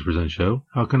DC Comics Presents Show.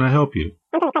 How can I help you?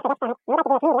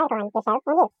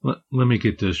 Let me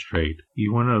get this straight.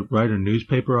 You want to write a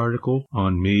newspaper article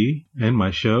on me and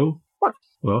my show?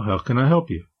 Well, how can I help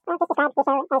you?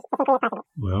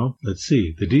 Well, let's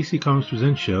see. The DC Comics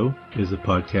Presents Show is a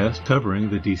podcast covering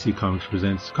the DC Comics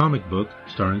Presents comic book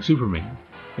starring Superman.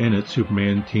 In it,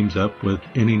 Superman teams up with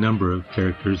any number of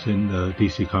characters in the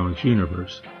DC Comics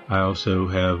universe. I also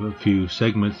have a few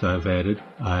segments I've added.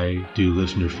 I do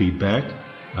listener feedback.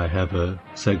 I have a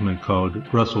segment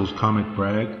called Russell's Comic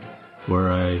Brag, where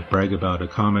I brag about a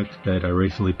comic that I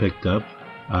recently picked up.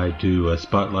 I do a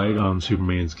spotlight on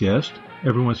Superman's guest.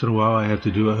 Every once in a while I have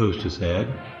to do a hostess ad.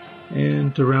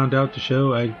 And to round out the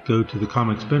show, I go to the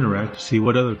Comic Spinner Rack to see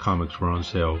what other comics were on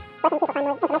sale.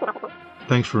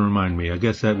 Thanks for reminding me. I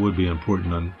guess that would be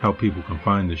important on how people can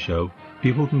find the show.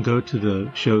 People can go to the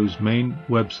show's main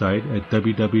website at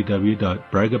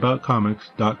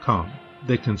www.bragaboutcomics.com.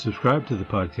 They can subscribe to the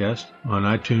podcast on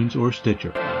iTunes or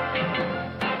Stitcher.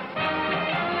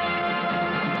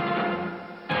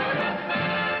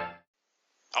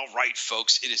 All right,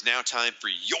 folks, it is now time for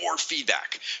your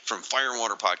feedback from Fire and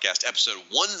Water Podcast, episode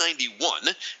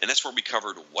 191, and that's where we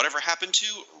covered Whatever Happened to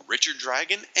Richard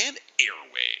Dragon and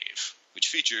Airwave, which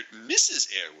featured Mrs.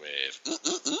 Airwave.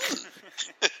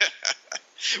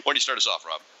 Why don't you start us off,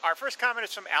 Rob? Our first comment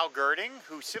is from Al Girding,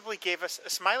 who simply gave us a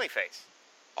smiley face.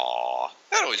 Aw,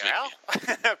 that always makes me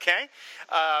Al. Okay.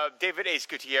 David Ace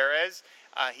Gutierrez,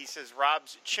 he says,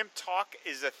 Rob's chimp talk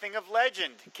is a thing of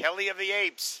legend. Kelly of the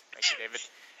Apes. Thank you, David.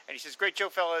 And he says, great show,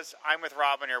 fellas. I'm with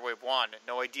Rob on Airwave 1.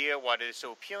 No idea what is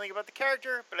so appealing about the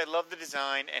character, but I love the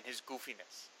design and his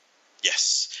goofiness.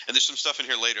 Yes, and there's some stuff in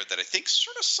here later that I think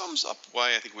sort of sums up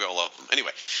why I think we all love them.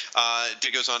 Anyway,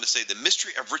 it goes on to say, the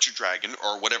mystery of Richard Dragon,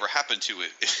 or whatever happened to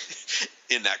it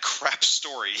in that crap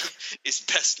story, is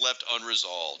best left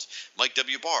unresolved. Mike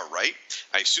W. Barr, right?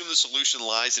 I assume the solution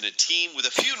lies in a team with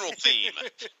a funeral theme.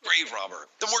 Grave Robber,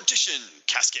 the Mortician,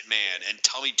 Casket Man, and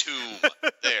Tommy Tomb.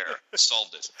 There,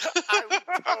 solved it. I would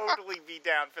totally be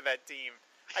down for that team.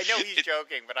 I know he's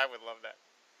joking, but I would love that.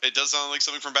 It does sound like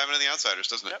something from Batman and the Outsiders,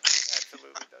 doesn't it? Yep,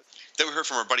 absolutely does. Then we heard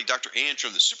from our buddy Dr. Ange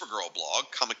from the Supergirl blog,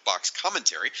 Comic Box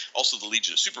Commentary, also the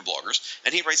Legion of Superbloggers,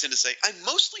 and he writes in to say, I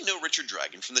mostly know Richard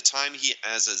Dragon from the time he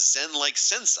as a Zen-like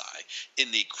sensei in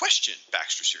the Question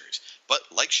Baxter series,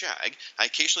 but like Shag, I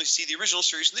occasionally see the original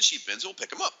series in the cheap bins and will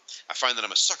pick them up. I find that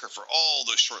I'm a sucker for all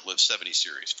those short-lived 70s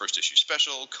series, first issue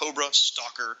special, Cobra,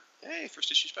 Stalker. Hey,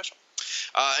 first issue special.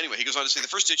 Anyway, he goes on to say the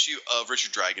first issue of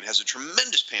Richard Dragon has a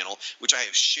tremendous panel, which I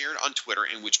have shared on Twitter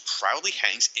and which proudly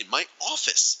hangs in my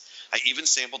office. I even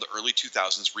sampled the early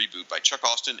 2000s reboot by Chuck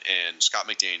Austin and Scott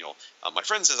McDaniel. My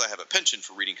friend says I have a penchant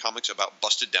for reading comics about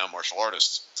busted-down martial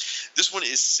artists. This one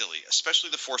is silly,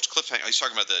 especially the forced cliffhanger. He's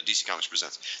talking about the DC Comics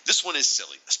Presents. This one is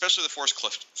silly, especially the forced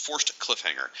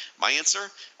cliffhanger. My answer?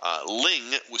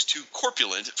 Ling was too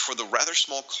corpulent for the rather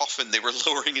small coffin they were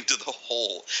lowering into the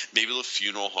hole. Maybe the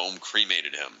funeral home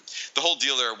cremated him. The whole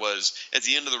deal there was, at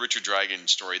the end of the Richard Dragon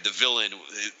story, the villain,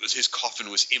 his coffin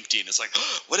was empty, and it's like,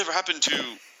 whatever happened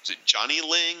to... Was it Johnny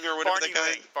Ling or whatever that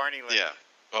guy? Barney Ling. Yeah.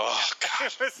 Oh, God.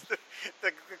 It was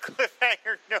the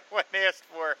cliffhanger no one asked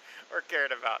for or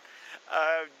cared about.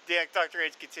 Dr.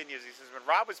 H continues. He says, when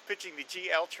Rob was pitching the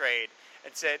GL trade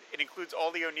and said it includes all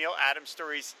the O'Neill Adams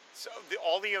stories,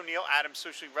 all the O'Neill Adams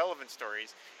socially relevant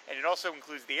stories, and it also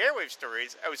includes the Airwave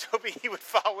stories, I was hoping he would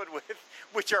follow it with,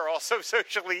 which are also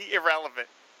socially irrelevant.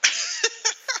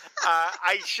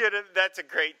 I should have. That's a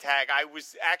great tag. I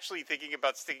was actually thinking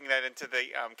about sticking that into the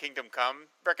Kingdom Come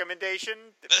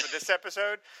recommendation for this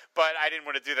episode, but I didn't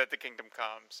want to do that to Kingdom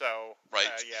Come. So, right.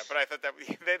 Yeah, but I thought that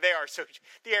they are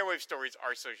the Airwave stories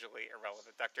are socially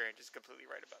irrelevant. Dr. Ange is completely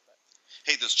right about that.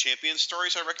 Hey, those champion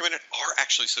stories I recommended are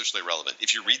actually socially relevant.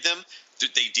 If you read them,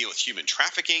 they deal with human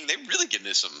trafficking. They really get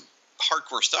into some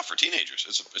hardcore stuff for teenagers.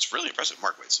 It's really impressive.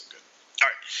 Mark Waid's so good. All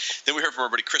right. Then we heard from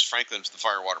our buddy Chris Franklin from the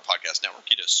Fire and Water Podcast Network.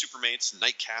 He does Supermates,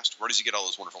 Nightcast. Where does he get all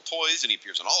those wonderful toys? And he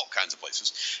appears in all kinds of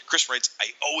places. Chris writes,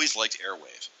 I always liked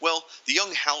Airwave. Well, the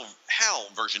young Hal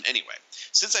version anyway.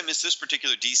 Since I missed this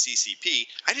particular DCCP,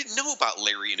 I didn't know about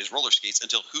Larry and his roller skates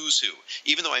until Who's Who,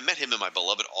 even though I met him in my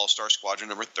beloved All-Star Squadron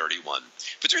number 31.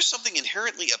 But there's something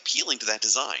inherently appealing to that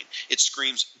design. It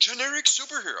screams generic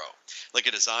superhero, like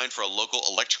a design for a local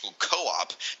electrical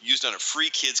co-op used on a free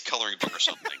kids coloring book or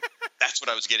something. That's what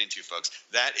I was getting to, folks.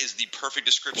 That is the perfect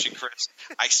description, Chris.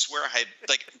 I swear I had,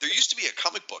 there used to be a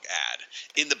comic book ad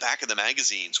in the back of the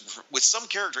magazines with some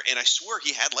character, and I swear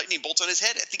he had lightning bolts on his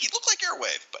head. I think he looked like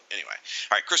Airwave. But anyway.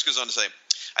 All right, Chris goes on to say,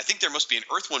 I think there must be an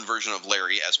Earth One version of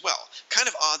Larry as well. Kind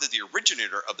of odd that the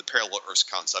originator of the parallel Earths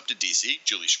concept at DC,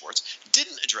 Julie Schwartz,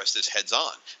 didn't address this heads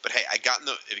on. But hey, it got in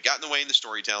the way in the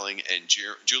storytelling, and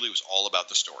Julie was all about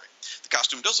the story. The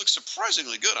costume does look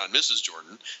surprisingly good on Mrs.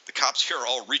 Jordan. The cops here are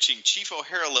all reaching Chief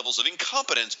O'Hara levels of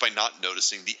incompetence by not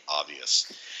noticing the obvious.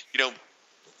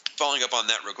 following up on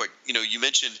that real quick, you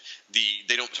mentioned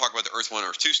they don't talk about the Earth 1,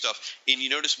 Earth 2 stuff, and you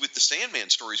notice with the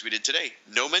Sandman stories we did today,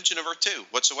 no mention of Earth 2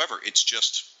 whatsoever. It's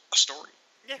just a story.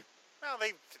 Yeah. Well,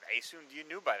 they assumed you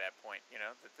knew by that point,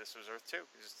 that this was Earth 2.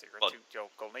 It's the Earth 2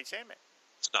 Golden Age Sandman.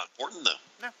 It's not important, though.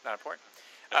 No, not important.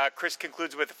 Chris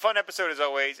concludes with a fun episode as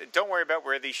always, and don't worry about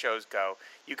where these shows go.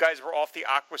 You guys were off the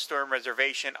Aquastorm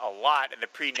reservation a lot in the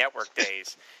pre-network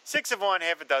days. 6 of one,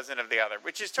 half a dozen of the other,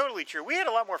 which is totally true. We had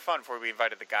a lot more fun before we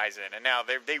invited the guys in, and now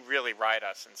they really ride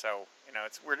us, and so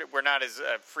we're not as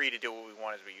free to do what we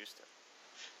want as we used to.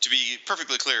 To be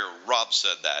perfectly clear, Rob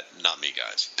said that, not me,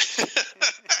 guys.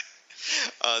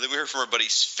 Then we heard from our buddy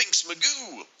Sphinx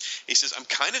Magoo. He says, I'm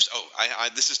kind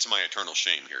of... this is to my eternal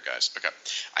shame here, guys. Okay.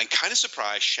 I'm kind of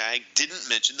surprised Shag didn't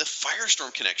mention the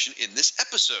Firestorm connection in this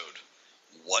episode.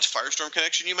 What Firestorm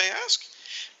connection, you may ask?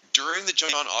 During the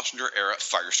John Ostrander era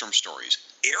Firestorm stories,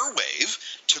 Airwave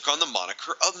took on the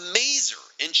moniker of Mazer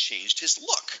and changed his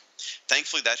look.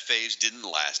 Thankfully, that phase didn't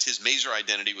last. His Mazer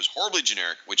identity was horribly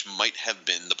generic, which might have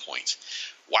been the point.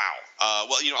 Wow.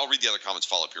 I'll read the other comments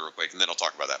follow-up here real quick, and then I'll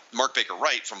talk about that. Mark Baker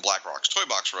Wright from Black Rock's Toy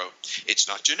Box wrote, it's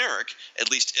not generic.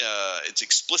 At least it's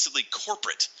explicitly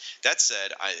corporate. That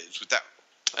said,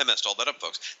 I messed all that up,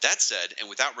 folks. That said, and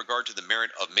without regard to the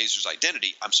merit of Mazer's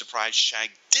identity, I'm surprised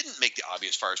Shag didn't make the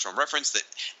obvious Firestorm reference that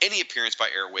any appearance by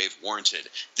Airwave warranted.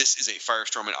 This is a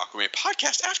Firestorm and Aquaman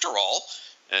podcast after all.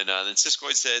 And then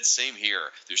Siskoid said, same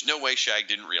here. There's no way Shag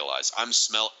didn't realize. I'm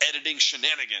smell editing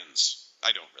shenanigans.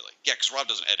 I don't really. Yeah, because Rob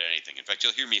doesn't edit anything. In fact,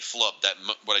 you'll hear me flub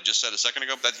what I just said a second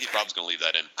ago. Rob's going to leave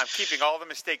that in. I'm keeping all the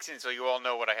mistakes in so you all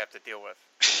know what I have to deal with.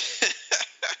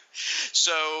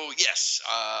 So, yes,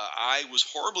 I was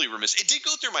horribly remiss. It did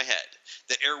go through my head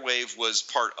that Airwave was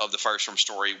part of the Firestorm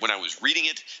story when I was reading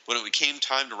it. When it came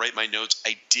time to write my notes,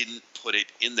 I didn't put it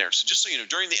in there. So just so you know,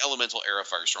 during the Elemental era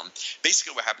Firestorm,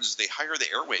 basically what happens is they hire the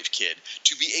Airwave kid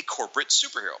to be a corporate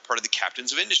superhero, part of the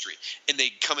captains of industry. And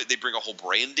they bring a whole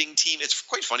branding team. It's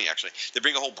quite funny, actually. They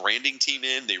bring a whole branding team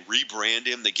in. They rebrand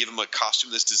him. They give him a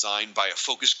costume that's designed by a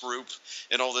focus group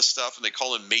and all this stuff. And they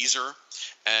call him Mazer.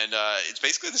 And it's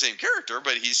basically the same character,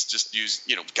 but he's just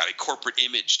got a corporate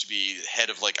image to be head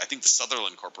of, I think the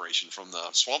Sutherland Corporation from the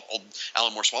old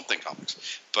Alan Moore Swamp Thing comics.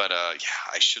 But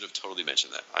I should have totally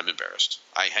mentioned that. I'm embarrassed.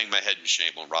 I hang my head in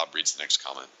shame when Rob reads the next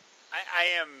comment.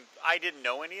 I didn't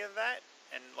know any of that,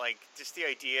 and just the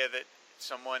idea that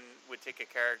someone would take a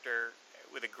character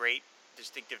with a great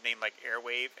distinctive name like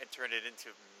Airwave and turn it into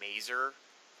Mazer.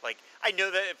 I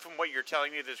know that from what you're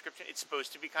telling me, the description, it's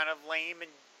supposed to be kind of lame and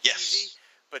cheesy.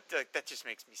 But that just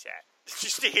makes me sad,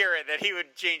 just to hear it, that he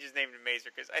would change his name to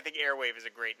Mazer, because I think Airwave is a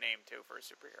great name, too, for a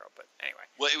superhero. But anyway.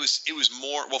 Well, it was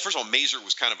more... Well, first of all, Mazer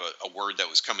was kind of a word that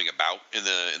was coming about in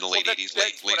the late 80s.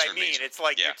 That's what I mean. Mazer. It's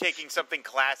like you're taking something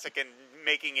classic and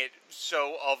making it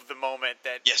so of the moment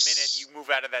that the minute you move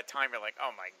out of that time, you're like,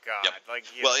 oh, my God.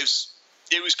 Yep.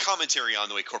 It was commentary on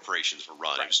the way corporations were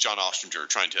run. Right. It was John Ostrander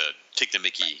trying to take the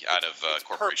mickey out of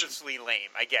corporations. Purposely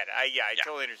lame. I get it. I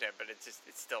totally understand, but it's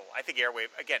still. I think Airwave,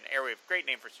 great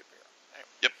name for superhero. Anyway.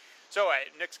 Yep. So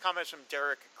next comment is from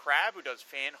Derek Crabb, who does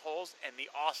Fan Holes and the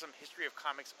awesome History of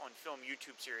Comics on Film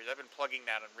YouTube series. I've been plugging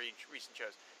that on recent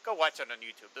shows. Go watch that on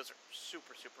YouTube. Those are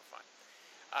super, super fun.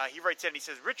 He writes in, he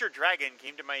says, Richard Dragon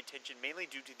came to my attention mainly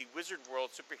due to the Wizard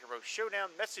World Superhero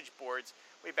Showdown message boards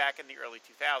way back in the early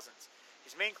 2000s.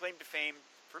 His main claim to fame,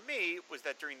 for me, was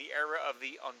that during the era of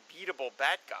the unbeatable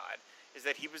Bat God, is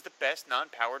that he was the best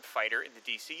non-powered fighter in the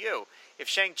DCU. If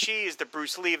Shang-Chi is the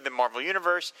Bruce Lee of the Marvel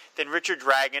Universe, then Richard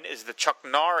Dragon is the Chuck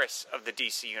Norris of the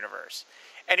DC Universe.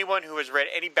 Anyone who has read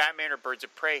any Batman or Birds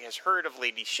of Prey has heard of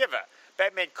Lady Shiva.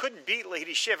 Batman couldn't beat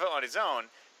Lady Shiva on his own.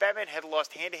 Batman had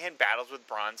lost hand-to-hand battles with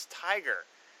Bronze Tiger.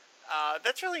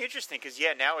 That's really interesting, because,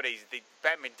 nowadays,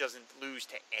 Batman doesn't lose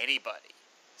to anybody.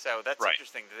 So that's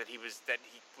interesting that he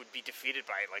would be defeated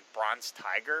by Bronze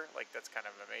Tiger. That's kind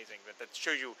of amazing. But that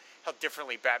shows you how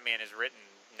differently Batman is written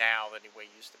now than the way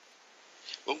he used to be.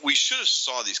 Well, we should have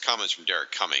saw these comments from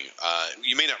Derek coming.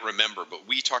 You may not remember, but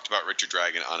we talked about Richard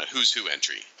Dragon on a Who's Who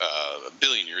entry a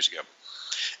billion years ago.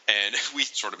 And we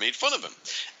sort of made fun of him.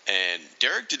 And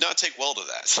Derek did not take well to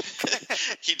that.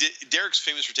 Derek's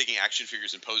famous for taking action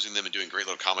figures and posing them and doing great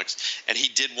little comics. And he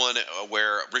did one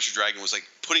where Richard Dragon was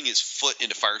putting his foot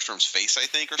into Firestorm's face, I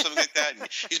think, or something like that. And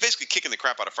he's basically kicking the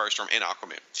crap out of Firestorm and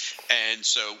Aquaman. And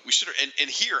so we should have. And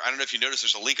here, I don't know if you noticed,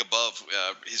 there's a link above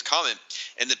his comment.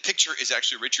 And the picture is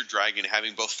actually Richard Dragon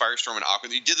having both Firestorm and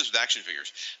Aquaman. He did this with action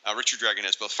figures. Richard Dragon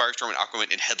has both Firestorm and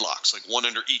Aquaman in headlocks, one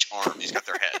under each arm. He's got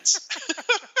their heads.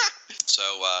 So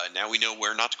now we know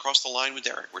where not to cross the line with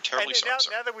Derek. We're terribly sorry.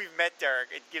 Now that we've met Derek,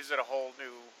 it gives it a whole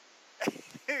new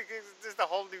It's just a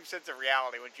whole new sense of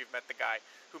reality once you've met the guy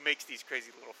who makes these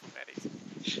crazy little fumettis.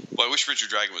 Well, I wish Richard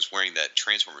Dragon was wearing that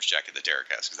Transformers jacket that Derek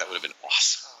has, because that would have been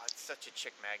awesome. Oh, it's such a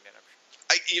chick magnet. I'm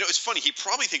sure. It's funny. He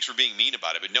probably thinks we're being mean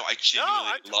about it, but no, I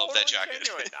genuinely love that jacket.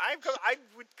 Genuine. I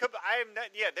am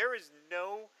not. Yeah, there is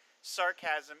no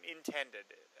sarcasm intended.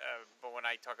 But when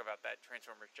I talk about that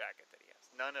Transformers jacket that he has,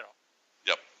 none at all.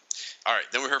 Yep. All right.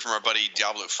 Then we heard from our buddy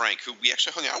Diablo Frank, who we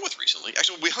actually hung out with recently.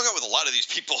 Actually, we hung out with a lot of these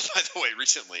people, by the way,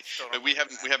 recently. We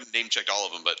haven't name checked all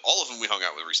of them, but all of them we hung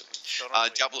out with recently.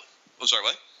 Diablo. I'm sorry.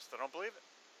 What? Still don't believe it.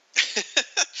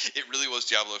 It really was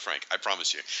Diablo Frank. I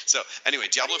promise you. So anyway,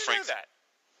 Diablo Frank. How do you know that?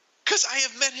 Because I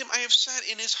have met him. I have sat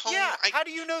in his home. Yeah. How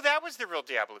do you know that was the real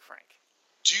Diablo Frank?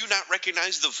 Do you not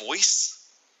recognize the voice?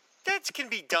 That can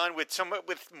be done with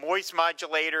voice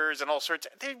modulators and all sorts.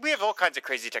 We have all kinds of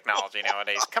crazy technology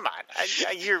nowadays. Come on.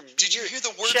 Did you hear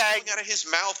the words coming out of his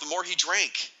mouth the more he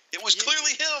drank? It was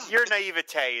clearly him. Your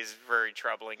naivete is very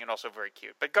troubling and also very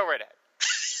cute. But go right ahead.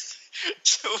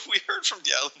 So we heard from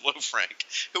Diablo Frank,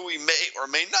 who we may or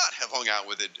may not have hung out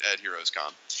with at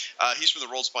HeroesCon. He's from the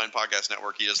Rolled Spine Podcast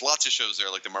Network. He does lots of shows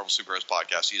there, like the Marvel Superheroes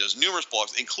Podcast. He does numerous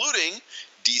blogs, including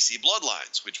DC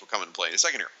Bloodlines, which will come into play in a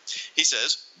second here. He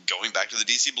says, going back to the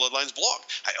DC Bloodlines blog,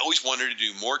 I always wanted to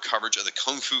do more coverage of the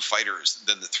Kung Fu Fighters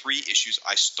than the 3 issues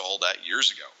I stalled at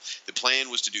years ago. The plan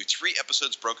was to do 3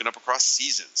 episodes broken up across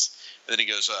seasons. And then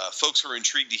he goes, folks who are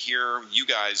intrigued to hear you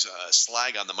guys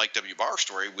slag on the Mike W. Barr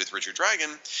story with Richard Dragon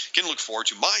can look forward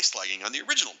to my slagging on the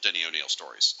original Denny O'Neil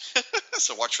stories.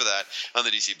 So watch for that on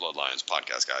the DC Bloodlines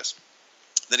podcast, guys.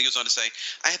 Then he goes on to say,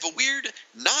 I have a weird,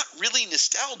 not really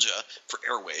nostalgia for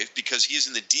Airwave because he is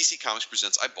in the DC Comics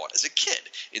Presents I bought as a kid,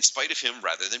 in spite of him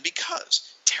rather than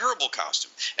because. Terrible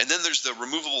costume. And then there's the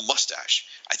removable mustache.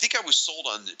 I think I was sold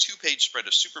on the 2-page spread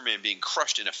of Superman being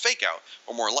crushed in a fake out,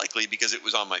 or more likely because it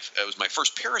was my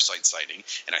first Parasite sighting,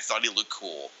 and I thought he looked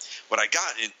cool. What I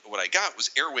got was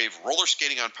Airwave roller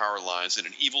skating on power lines and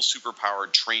an evil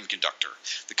superpowered train conductor.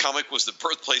 The comic was the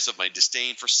birthplace of my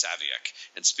disdain for Saviak.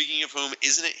 And speaking of whom,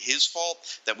 isn't it his fault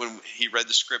that when he read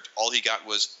the script, all he got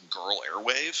was Girl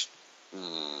Airwave?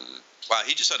 Wow,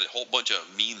 he just said a whole bunch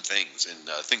of mean things and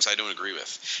things I don't agree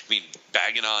with. I mean,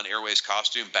 bagging on Airwave's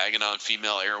costume, bagging on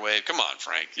female Airwave. Come on,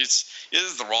 Frank. This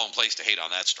is the wrong place to hate on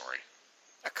that story.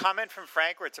 A comment from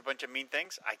Frank where it's a bunch of mean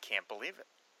things? I can't believe it.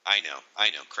 I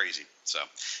know, crazy. So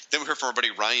then we heard from our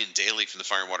buddy Ryan Daly from the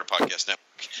Fire and Water Podcast Network.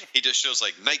 He does shows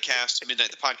like Nightcast,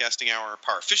 Midnight the Podcasting Hour,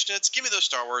 Power Fishnets, Give Me Those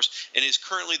Star Wars, and is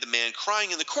currently the man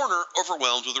crying in the corner,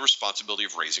 overwhelmed with the responsibility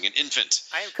of raising an infant.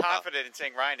 I am confident in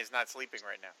saying Ryan is not sleeping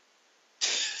right now.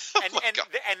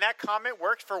 And that comment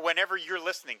works for whenever you're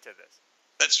listening to this.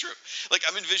 That's true. Like,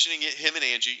 I'm envisioning him and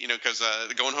Angie, because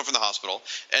they're going home from the hospital,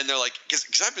 and they're like, because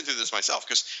I've been through this myself,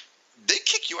 because they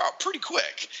kick you out pretty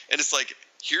quick, and it's like,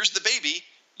 here's the baby,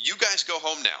 you guys go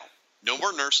home now. No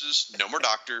more nurses, no more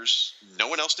doctors, no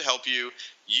one else to help you.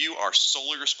 You are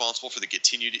solely responsible for the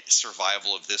continued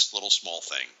survival of this little small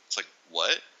thing. It's like,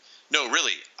 what? No,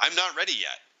 really, I'm not ready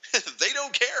yet. They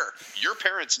don't care. You're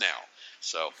parents now.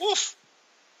 So, woof.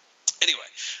 Anyway,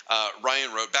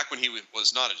 Ryan wrote, back when he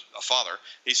was not a father,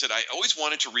 he said, I always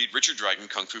wanted to read Richard Dragon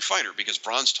Kung Fu Fighter because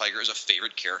Bronze Tiger is a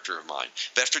favorite character of mine.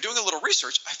 But after doing a little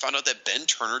research, I found out that Ben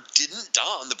Turner didn't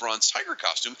don the Bronze Tiger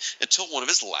costume until one of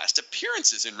his last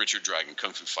appearances in Richard Dragon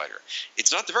Kung Fu Fighter.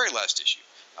 It's not the very last issue.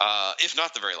 If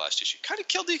not the very last issue. Kind of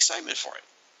killed the excitement for it.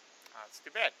 That's too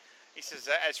bad. He says,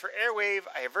 as for Airwave,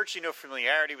 I have virtually no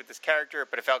familiarity with this character,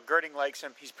 but if Al Girding likes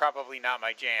him, he's probably not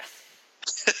my jam.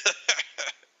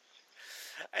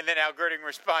 And then Al Girding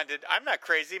responded, I'm not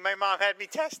crazy. My mom had me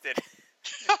tested.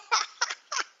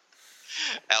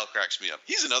 Al cracks me up.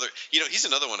 He's another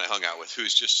one I hung out with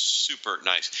who's just super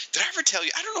nice. Did I ever tell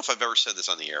you? I don't know if I've ever said this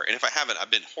on the air, and if I haven't,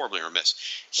 I've been horribly remiss.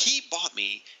 He bought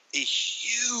me a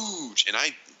huge, and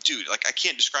I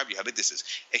can't describe to you how big this is,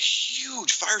 a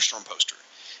huge Firestorm poster.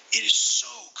 It is so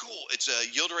cool. It's a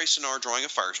Yildiray Cinar drawing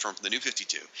of Firestorm from the New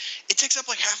 52. It takes up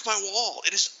like half my wall.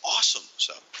 It is awesome.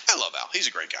 So I love Al. He's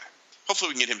a great guy. Hopefully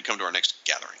we can get him to come to our next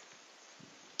gathering.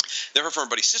 Then heard from our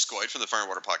buddy Siskoid from the Fire and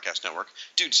Water Podcast Network.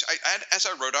 Dude, as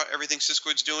I wrote out everything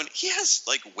Siskoid's doing, he has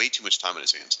like way too much time on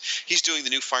his hands. He's doing the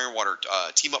new Fire and Water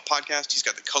Team Up podcast. He's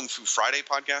got the Kung Fu Friday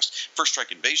podcast, First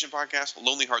Strike Invasion podcast,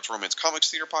 Lonely Hearts Romance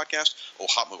Comics Theater podcast, Oh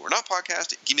Hot Mo We're Not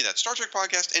podcast, Give Me That Star Trek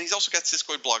podcast, and he's also got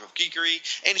Siskoid Blog of Geekery,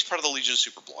 and he's part of the Legion of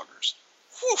Super Bloggers.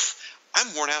 Whew,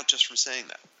 I'm worn out just from saying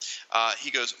that.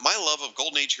 He goes, my love of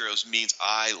Golden Age heroes means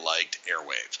I liked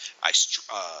Airwave.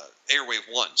 Airwave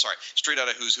 1, straight out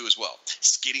of Who's Who as well.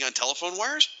 Skating on telephone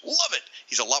wires? Love it.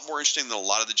 He's a lot more interesting than a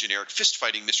lot of the generic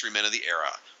fist-fighting mystery men of the era.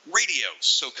 Radio,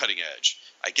 so cutting edge.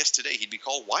 I guess today he'd be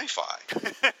called Wi-Fi.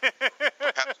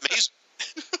 Perhaps Mason.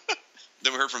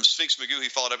 Then we heard from Sphinx Magoo. He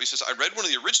followed up. He says, I read one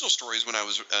of the original stories and I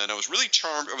was really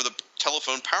charmed over the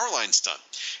telephone power line stunt.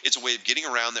 It's a way of getting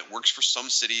around that works for some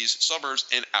cities, suburbs,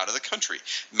 and out of the country.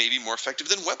 Maybe more effective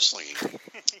than web slinging.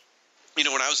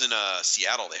 When I was in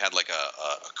Seattle, they had like a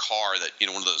car that,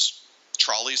 one of those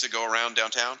trolleys that go around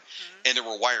downtown, and there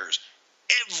were wires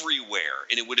everywhere,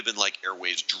 and it would have been like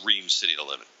Airwave's dream city to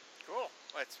live in. Cool.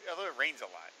 Well, although it rains a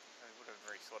lot, it would have been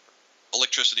very slippery.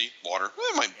 Electricity, water,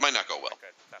 might not go well.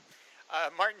 Good. So,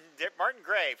 Martin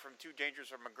Gray from Too Dangerous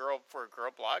for a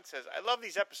Girl blog says, I love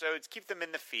these episodes. Keep them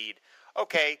in the feed.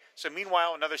 Okay, so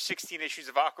meanwhile, another 16 issues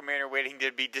of Aquaman are waiting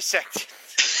to be dissected.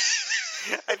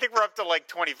 I think we're up to like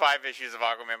 25 issues of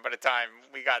Aquaman by the time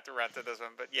we got around to this one.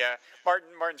 But yeah,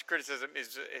 Martin's criticism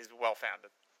is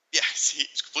well-founded. Yeah,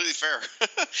 it's completely fair.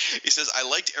 He says, I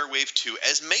liked Airwave 2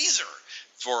 as Mazer.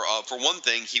 For one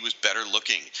thing, he was better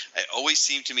looking. It always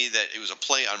seemed to me that it was a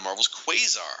play on Marvel's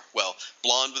Quasar. Well,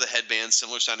 blonde with a headband,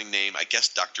 similar sounding name. I guess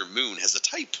Dr. Moon has a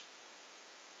type.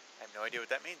 I have no idea what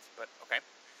that means, but okay.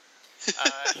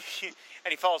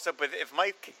 And he follows up with, if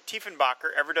Mike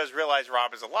Tiefenbacher ever does realize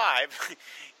Rob is alive,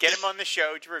 get him on the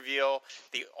show to reveal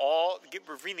the all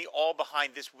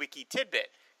behind this wiki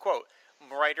tidbit. Quote,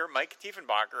 writer Mike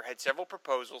Tiefenbacher had several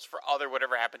proposals for other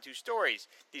Whatever Happened To stories.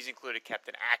 These included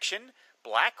Captain Action,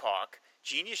 Blackhawk,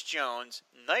 Genius Jones,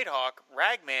 Nighthawk,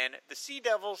 Ragman, the Sea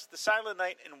Devils, the Silent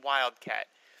Knight, and Wildcat.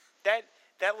 That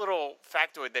little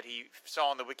factoid that he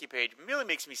saw on the wiki page really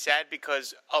makes me sad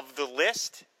because of the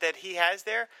list that he has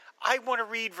there. I want to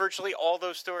read virtually all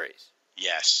those stories.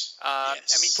 Yes.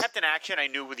 Yes. I mean, Captain Action I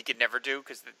knew what he could never do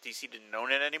because the DC didn't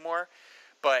own it anymore.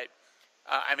 But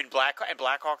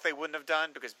Blackhawk they wouldn't have done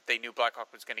because they knew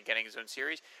Blackhawk was going to get his own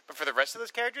series. But for the rest of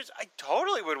those characters, I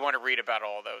totally would want to read about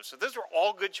all those. So those were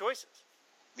all good choices.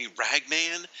 I mean,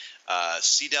 Ragman,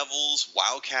 Sea Devils,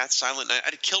 Wildcat, Silent Knight.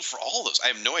 I'd have killed for all those. I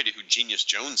have no idea who Genius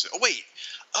Jones is. Oh, wait.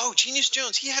 Oh, Genius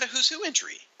Jones. He had a Who's Who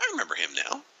entry. I remember him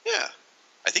now. Yeah.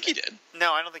 I think he did.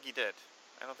 No, I don't think he did.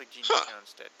 I don't think Genius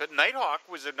Jones did. But Nighthawk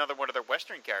was another one of their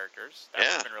Western characters. That would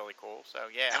have been really cool. So,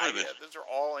 yeah, those are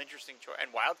all interesting choices.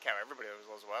 And Wildcat. Everybody always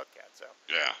loves Wildcat. So.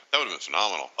 Yeah, that would have been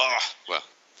phenomenal. Oh, well.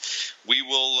 We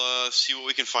will see what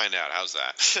we can find out. How's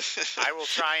that? I will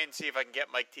try and see if I can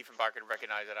get Mike Tiefenbacher to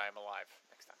recognize that I am alive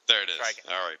next time. There it is.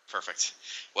 All right, perfect.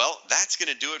 Well, that's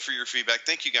going to do it for your feedback.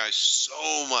 Thank you guys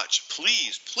so much.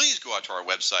 Please go out to our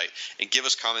website and give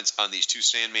us comments on these two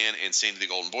Sandman and Sandy the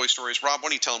Golden Boy stories. Rob, why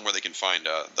don't you tell them where they can find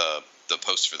the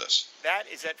post for this? That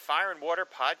is at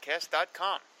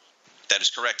fireandwaterpodcast.com. That is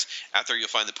correct. Out there, you'll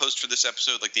find the post for this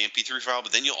episode, like the MP3 file,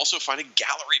 but then you'll also find a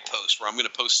gallery post where I'm going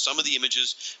to post some of the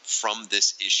images from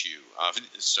this issue,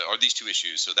 or these two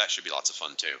issues, so that should be lots of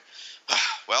fun, too.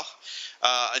 Well,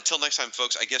 until next time,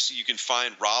 folks, I guess you can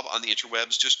find Rob on the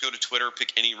interwebs. Just go to Twitter,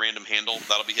 pick any random handle.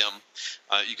 That'll be him.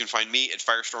 You can find me at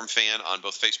Firestorm Fan on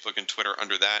both Facebook and Twitter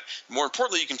under that. More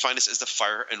importantly, you can find us as the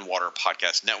Fire and Water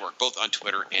Podcast Network, both on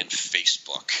Twitter and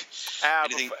Facebook.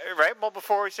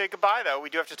 Before we say goodbye, though, we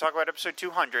do have to talk about episode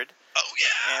 200. Oh,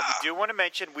 yeah. And we do want to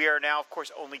mention we are now, of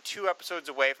course, only 2 episodes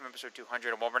away from episode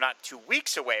 200. And while we're not 2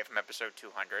 weeks away from episode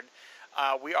 200,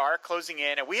 we are closing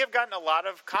in. And we have gotten a lot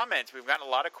of comments. We've gotten a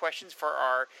lot of questions for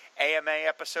our AMA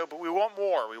episode, but we want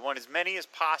more. We want as many as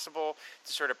possible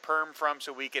to sort of perm from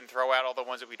so we can throw out all the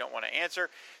ones that we don't want to answer.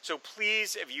 So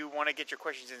please, if you want to get your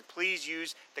questions in, please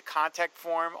use the contact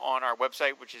form on our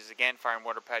website, which is, again,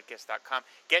 fireandwaterpodcast.com.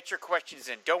 Get your questions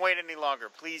in. Don't wait any longer.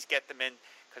 Please get them in,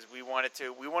 because we want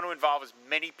to involve as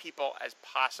many people as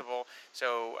possible.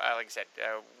 So, like I said,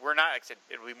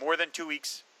 it'll be more than 2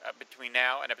 weeks between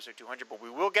now and episode 200, but we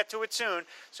will get to it soon.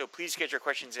 So please get your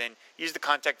questions in. Use the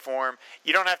contact form.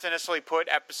 You don't have to necessarily put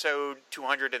episode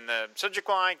 200 in the subject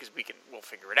line because we'll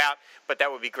figure it out. But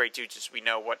that would be great too, just so we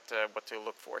know what to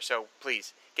look for. So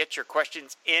please get your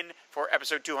questions in for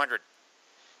episode 200.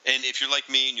 And if you're like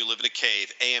me and you live in a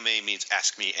cave, AMA means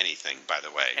Ask Me Anything, by the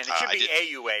way. And it should be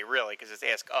AUA, really, because it's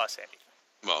Ask Us Anything.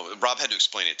 Well, Rob had to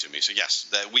explain it to me. So, yes,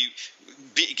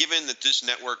 given that this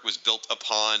network was built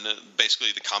upon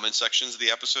basically the comment sections of the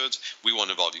episodes, we want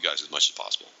to involve you guys as much as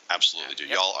possible. Absolutely, dude.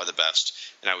 Yep. Y'all are the best.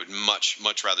 And I would much,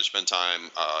 much rather spend time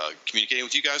communicating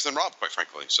with you guys than Rob, quite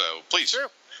frankly. So, please. That's true.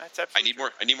 That's absolutely true.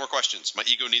 I need more questions. My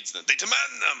ego needs them. They demand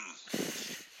them.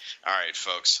 All right,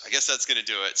 folks. I guess that's going to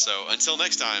do it. So, until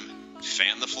next time,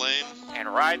 fan the flame.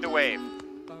 And ride the wave.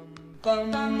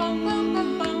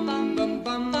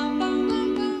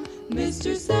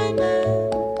 Mr. Sandman,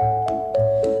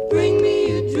 bring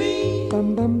me a dream.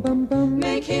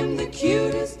 Make him the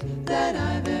cutest that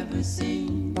I've ever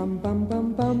seen.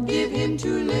 Give him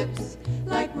 2 lips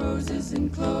like roses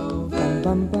and clover.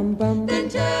 Then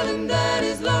tell him that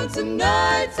his lonesome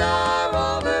nights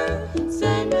are over.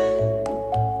 Sandman,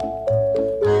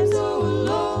 I'm so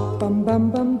alone.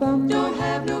 Don't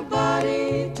have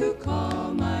nobody to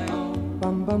call my own.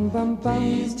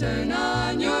 Please turn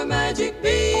on your magic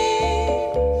beam.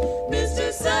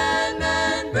 Mr.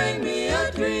 Sandman, bring me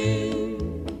a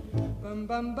dream.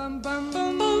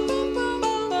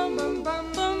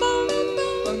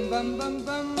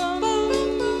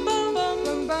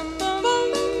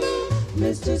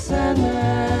 Mr. Sandman,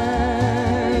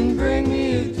 bring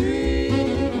me a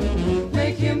dream.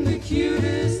 Make him the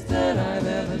cutest that I've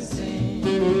ever seen.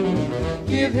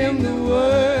 Give him the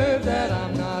word that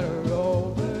I'm not a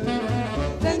rover.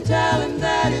 Then tell him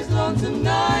that his lonesome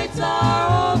nights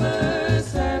are over.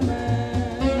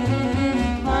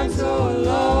 Sandman, I'm so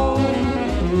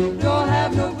alone. Don't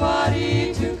have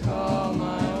nobody to call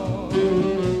my own.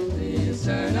 Please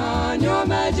turn on your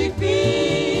magic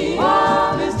beam.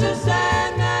 Oh, Mr.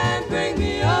 Sandman, bring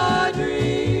me a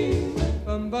dream.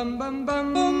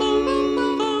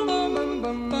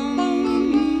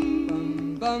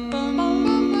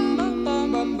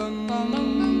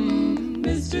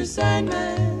 Mr.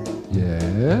 Sandman,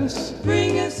 Yes?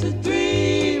 bring us a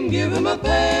dream. Give him a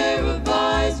pair of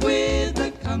eyes with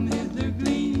a come-hither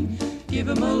gleam. Give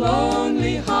him a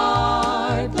lonely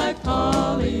heart like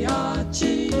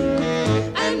Pagliacci,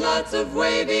 and lots of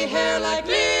wavy hair like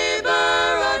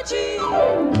Liberace.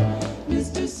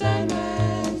 Mr.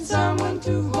 Sandman, someone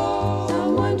to hold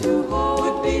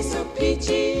would be so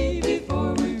peachy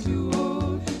before we're too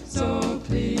old. So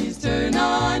please turn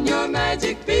on your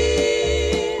magic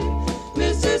beam.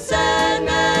 Mr.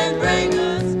 Sandman, bring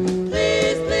us,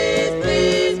 please, please,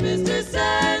 please, Mr.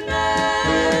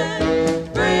 Sandman,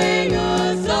 bring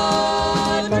us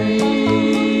a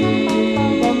dream.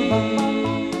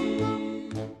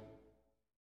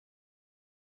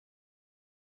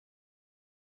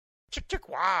 Chick, chick,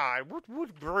 why?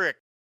 Wood, brick.